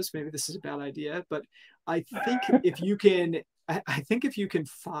who knows? Maybe this is a bad idea, but I think if you can, I think if you can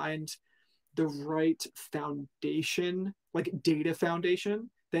find the right foundation, like data foundation,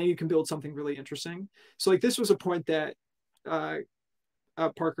 then you can build something really interesting. So like this was a point that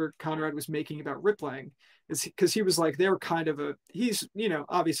Parker Conrad was making about Rippling, is because he was like, they're kind of he's,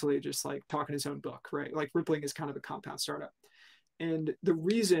 obviously just like talking his own book, right? Like Rippling is kind of a compound startup. And the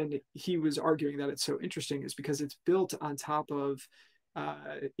reason he was arguing that it's so interesting is because it's built on top of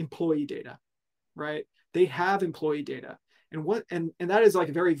employee data, right? They have employee data. And that is like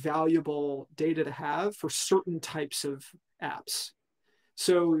very valuable data to have for certain types of apps.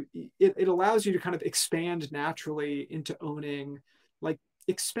 So it allows you to kind of expand naturally into owning like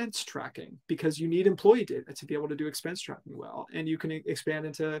expense tracking, because you need employee data to be able to do expense tracking well. And you can expand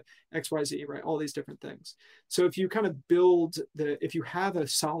into XYZ, right? All these different things. So if you kind of if you have a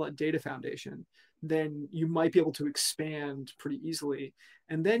solid data foundation, then you might be able to expand pretty easily.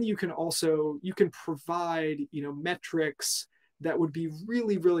 And then you can provide, metrics that would be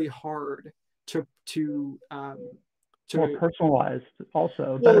really, really hard to more personalized,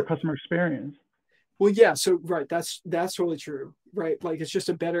 also better customer experience. Well, yeah. So, right. That's totally true. Right. Like it's just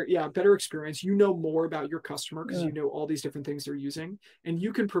a better experience. You know more about your customer because you know all these different things they're using, and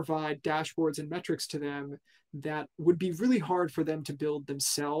you can provide dashboards and metrics to them that would be really hard for them to build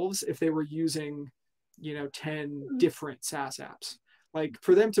themselves if they were using, 10 different SaaS apps. Like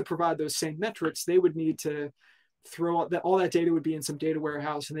for them to provide those same metrics, they would need to throw out that all that data would be in some data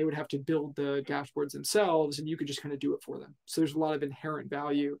warehouse, and they would have to build the dashboards themselves, and you could just kind of do it for them. So there's a lot of inherent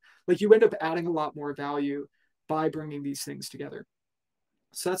value. Like you end up adding a lot more value by bringing these things together.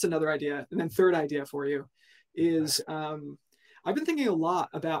 So that's another idea. And then third idea for you is I've been thinking a lot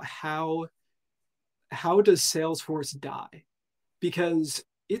about how does Salesforce die? Because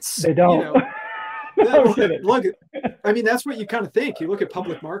they don't. Look, I mean, that's what you kind of think. You look at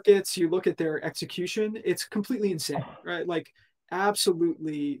public markets, you look at their execution, it's completely insane, right? Like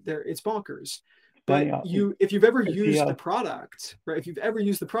absolutely it's bonkers. But if you've ever used the product, right? If you've ever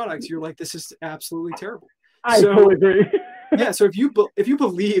used the product, you're like, this is absolutely terrible. I totally agree. Yeah. So if you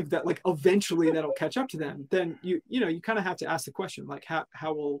believe that like eventually that'll catch up to them, then you kind of have to ask the question, like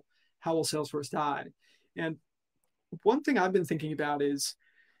how will Salesforce die? And one thing I've been thinking about is,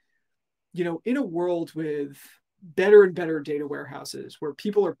 in a world with better and better data warehouses where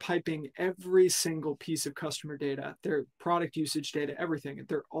people are piping every single piece of customer data, their product usage data, everything, and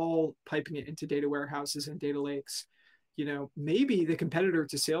they're all piping it into data warehouses and data lakes, maybe the competitor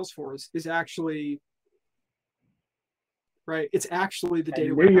to Salesforce is actually, right? It's actually the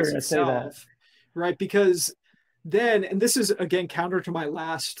data warehouse itself, right? Because then, and this is again counter to my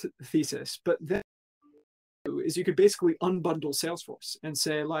last thesis, but then is you could basically unbundle Salesforce and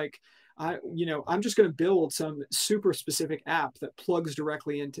say like, I'm just going to build some super specific app that plugs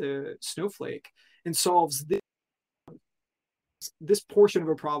directly into Snowflake and solves this portion of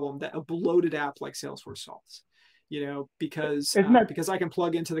a problem that a bloated app like Salesforce solves, because I can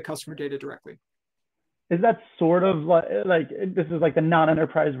plug into the customer data directly. Is that sort of like this is like the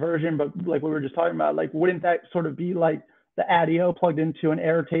non-enterprise version, but like we were just talking about, like wouldn't that sort of be like the ADIO plugged into an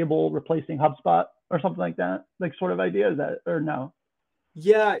Airtable replacing HubSpot or something like that? Like sort of idea, is that, or no?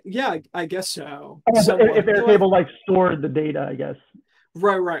 Yeah, I guess so. If Airtable like stored the data, I guess.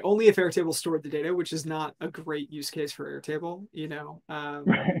 Right. Only if Airtable stored the data, which is not a great use case for Airtable,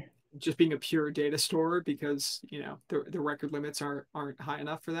 Right. Just being a pure data store, because, the record limits aren't high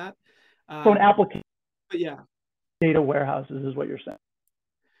enough for that. So an application, but yeah, data warehouses is what you're saying.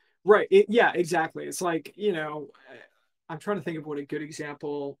 Right. Yeah, exactly. It's like, I'm trying to think of what a good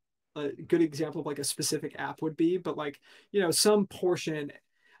example of like a specific app would be, but like, some portion,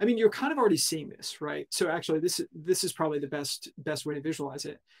 I mean, you're kind of already seeing this, right? So actually this is probably the best way to visualize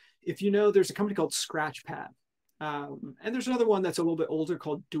it. If there's a company called Scratchpad, and there's another one that's a little bit older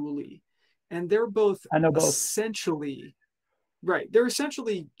called Dooly, and they're both essentially, right. They're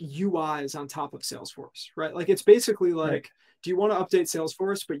essentially UIs on top of Salesforce, right? Like it's basically like, right. Do you want to update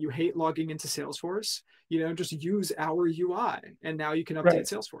Salesforce, but you hate logging into Salesforce? Just use our UI, and now you can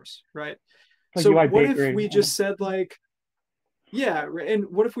update Salesforce, right? Like so what if we just said like, yeah, and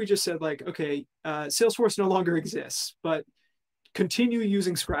what if we just said like, okay, Salesforce no longer exists, but continue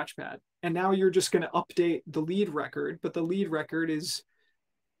using Scratchpad, and now you're just going to update the lead record, but the lead record is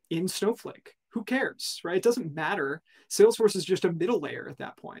in Snowflake. Who cares, right? It doesn't matter. Salesforce is just a middle layer at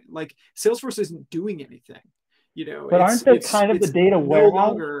that point. Like Salesforce isn't doing anything. You know, But aren't they kind of the it's data no warehouse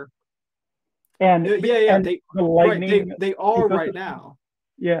longer. and Yeah, and the Lightning they are right ecosystem? now.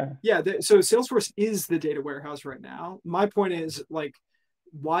 Yeah. Yeah, so Salesforce is the data warehouse right now. My point is, like,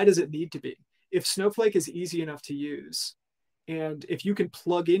 why does it need to be? If Snowflake is easy enough to use, and if you can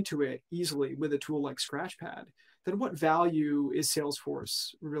plug into it easily with a tool like Scratchpad, then what value is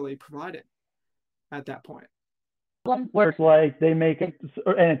Salesforce really providing at that point? Where it's like they make it,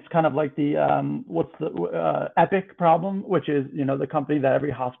 and it's kind of like the what's the Epic problem, which is the company that every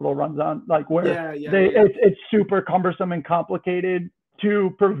hospital runs on, like where Yeah. it's super cumbersome and complicated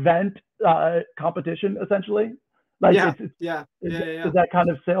to prevent competition, essentially. Like Yeah. is that kind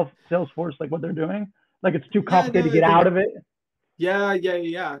of Salesforce like what they're doing? Like it's too Yeah, complicated no, to I get think out of it.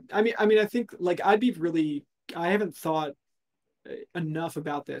 yeah. I think like I haven't thought enough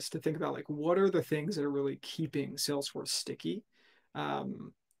about this to think about like what are the things that are really keeping Salesforce sticky.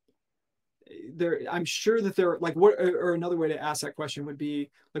 Um, I'm sure that there like what or another way to ask that question would be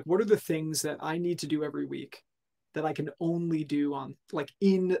like what are the things that I need to do every week that I can only do on like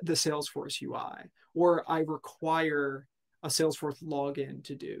in the Salesforce UI or I require a Salesforce login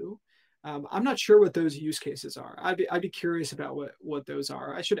to do. I'm not sure what those use cases are. I'd be curious about what those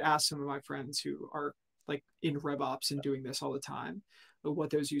are. I should ask some of my friends who are like in RevOps and doing this all the time, what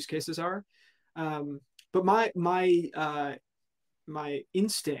those use cases are. But my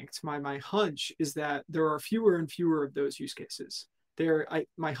instinct, my hunch is that there are fewer and fewer of those use cases.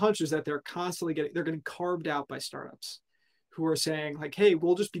 My hunch is that they're getting carved out by startups who are saying like, hey,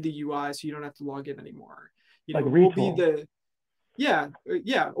 we'll just be the UI so you don't have to log in anymore. Like We'll be retool. the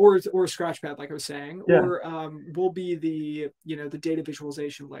or Scratchpad, like I was saying, Yeah. or we'll be the data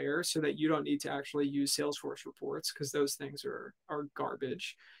visualization layer so that you don't need to actually use Salesforce reports because those things are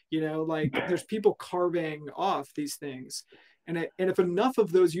garbage. Like there's people carving off these things, and if enough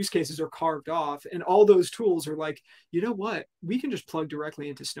of those use cases are carved off, and all those tools are like, you know what, we can just plug directly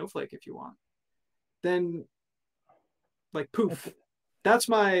into Snowflake if you want, then like poof. That's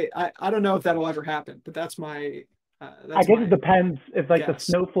my I don't know if that'll ever happen, but that's my I guess it my depends if like the guess.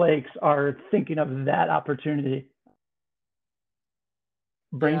 snowflakes are thinking of that opportunity.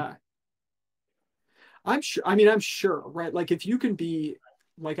 Yeah. I'm sure. I'm sure, right? Like if you can be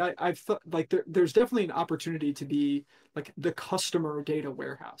like I've thought like there's definitely an opportunity to be like the customer data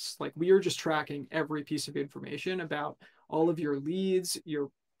warehouse. Like we are just tracking every piece of information about all of your leads, your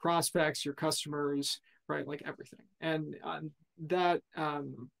prospects, your customers, right? Like everything. And that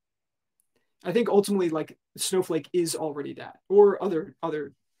I think ultimately like Snowflake is already that, or other.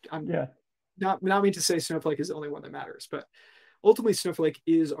 I'm Yeah. not mean to say Snowflake is the only one that matters, but ultimately Snowflake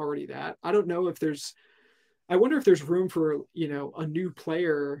is already that. I wonder if there's room for a new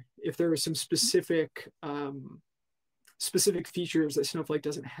player if there are some specific features that Snowflake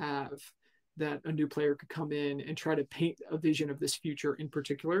doesn't have that a new player could come in and try to paint a vision of this future in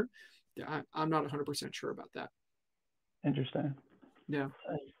particular. I'm not 100% sure about that. Interesting. Yeah.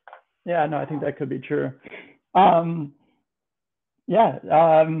 Yeah, no, I think that could be true. Yeah,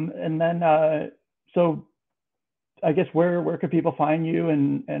 and then so I guess where could people find you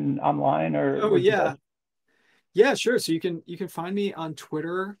and online or? Oh yeah. Yeah, sure. So you can find me on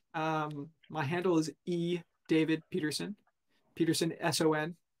Twitter. My handle is David Peterson. Peterson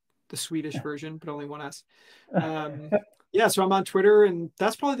SON, the Swedish version, but only one S. Yeah, so I'm on Twitter, and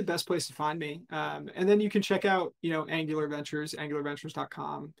that's probably the best place to find me. And then you can check out, Angular Ventures,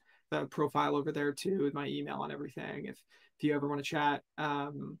 angularventures.com, the profile over there too, with my email and everything. If you ever want to chat.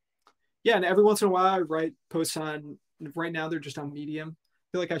 Yeah, and every once in a while I write posts on. Right now they're just on Medium. I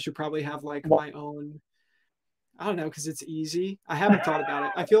feel like I should probably have like my own. I don't know, because it's easy. I haven't thought about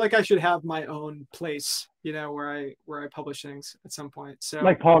it. I feel like I should have my own place, where I publish things at some point. So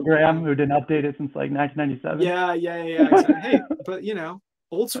like Paul Graham, who didn't update it since like 1997. Yeah. Exactly. Hey, but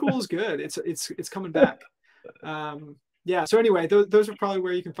old school is good. It's coming back. Yeah. So anyway, those are probably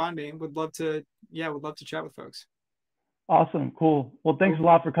where you can find me. Would love to chat with folks. Awesome. Cool. Well, thanks a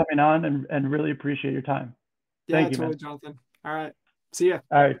lot for coming on and really appreciate your time. Yeah, Thank you, totally, man. Jonathan. All right. See ya.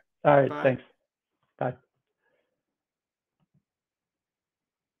 All right. Bye. Thanks. Bye.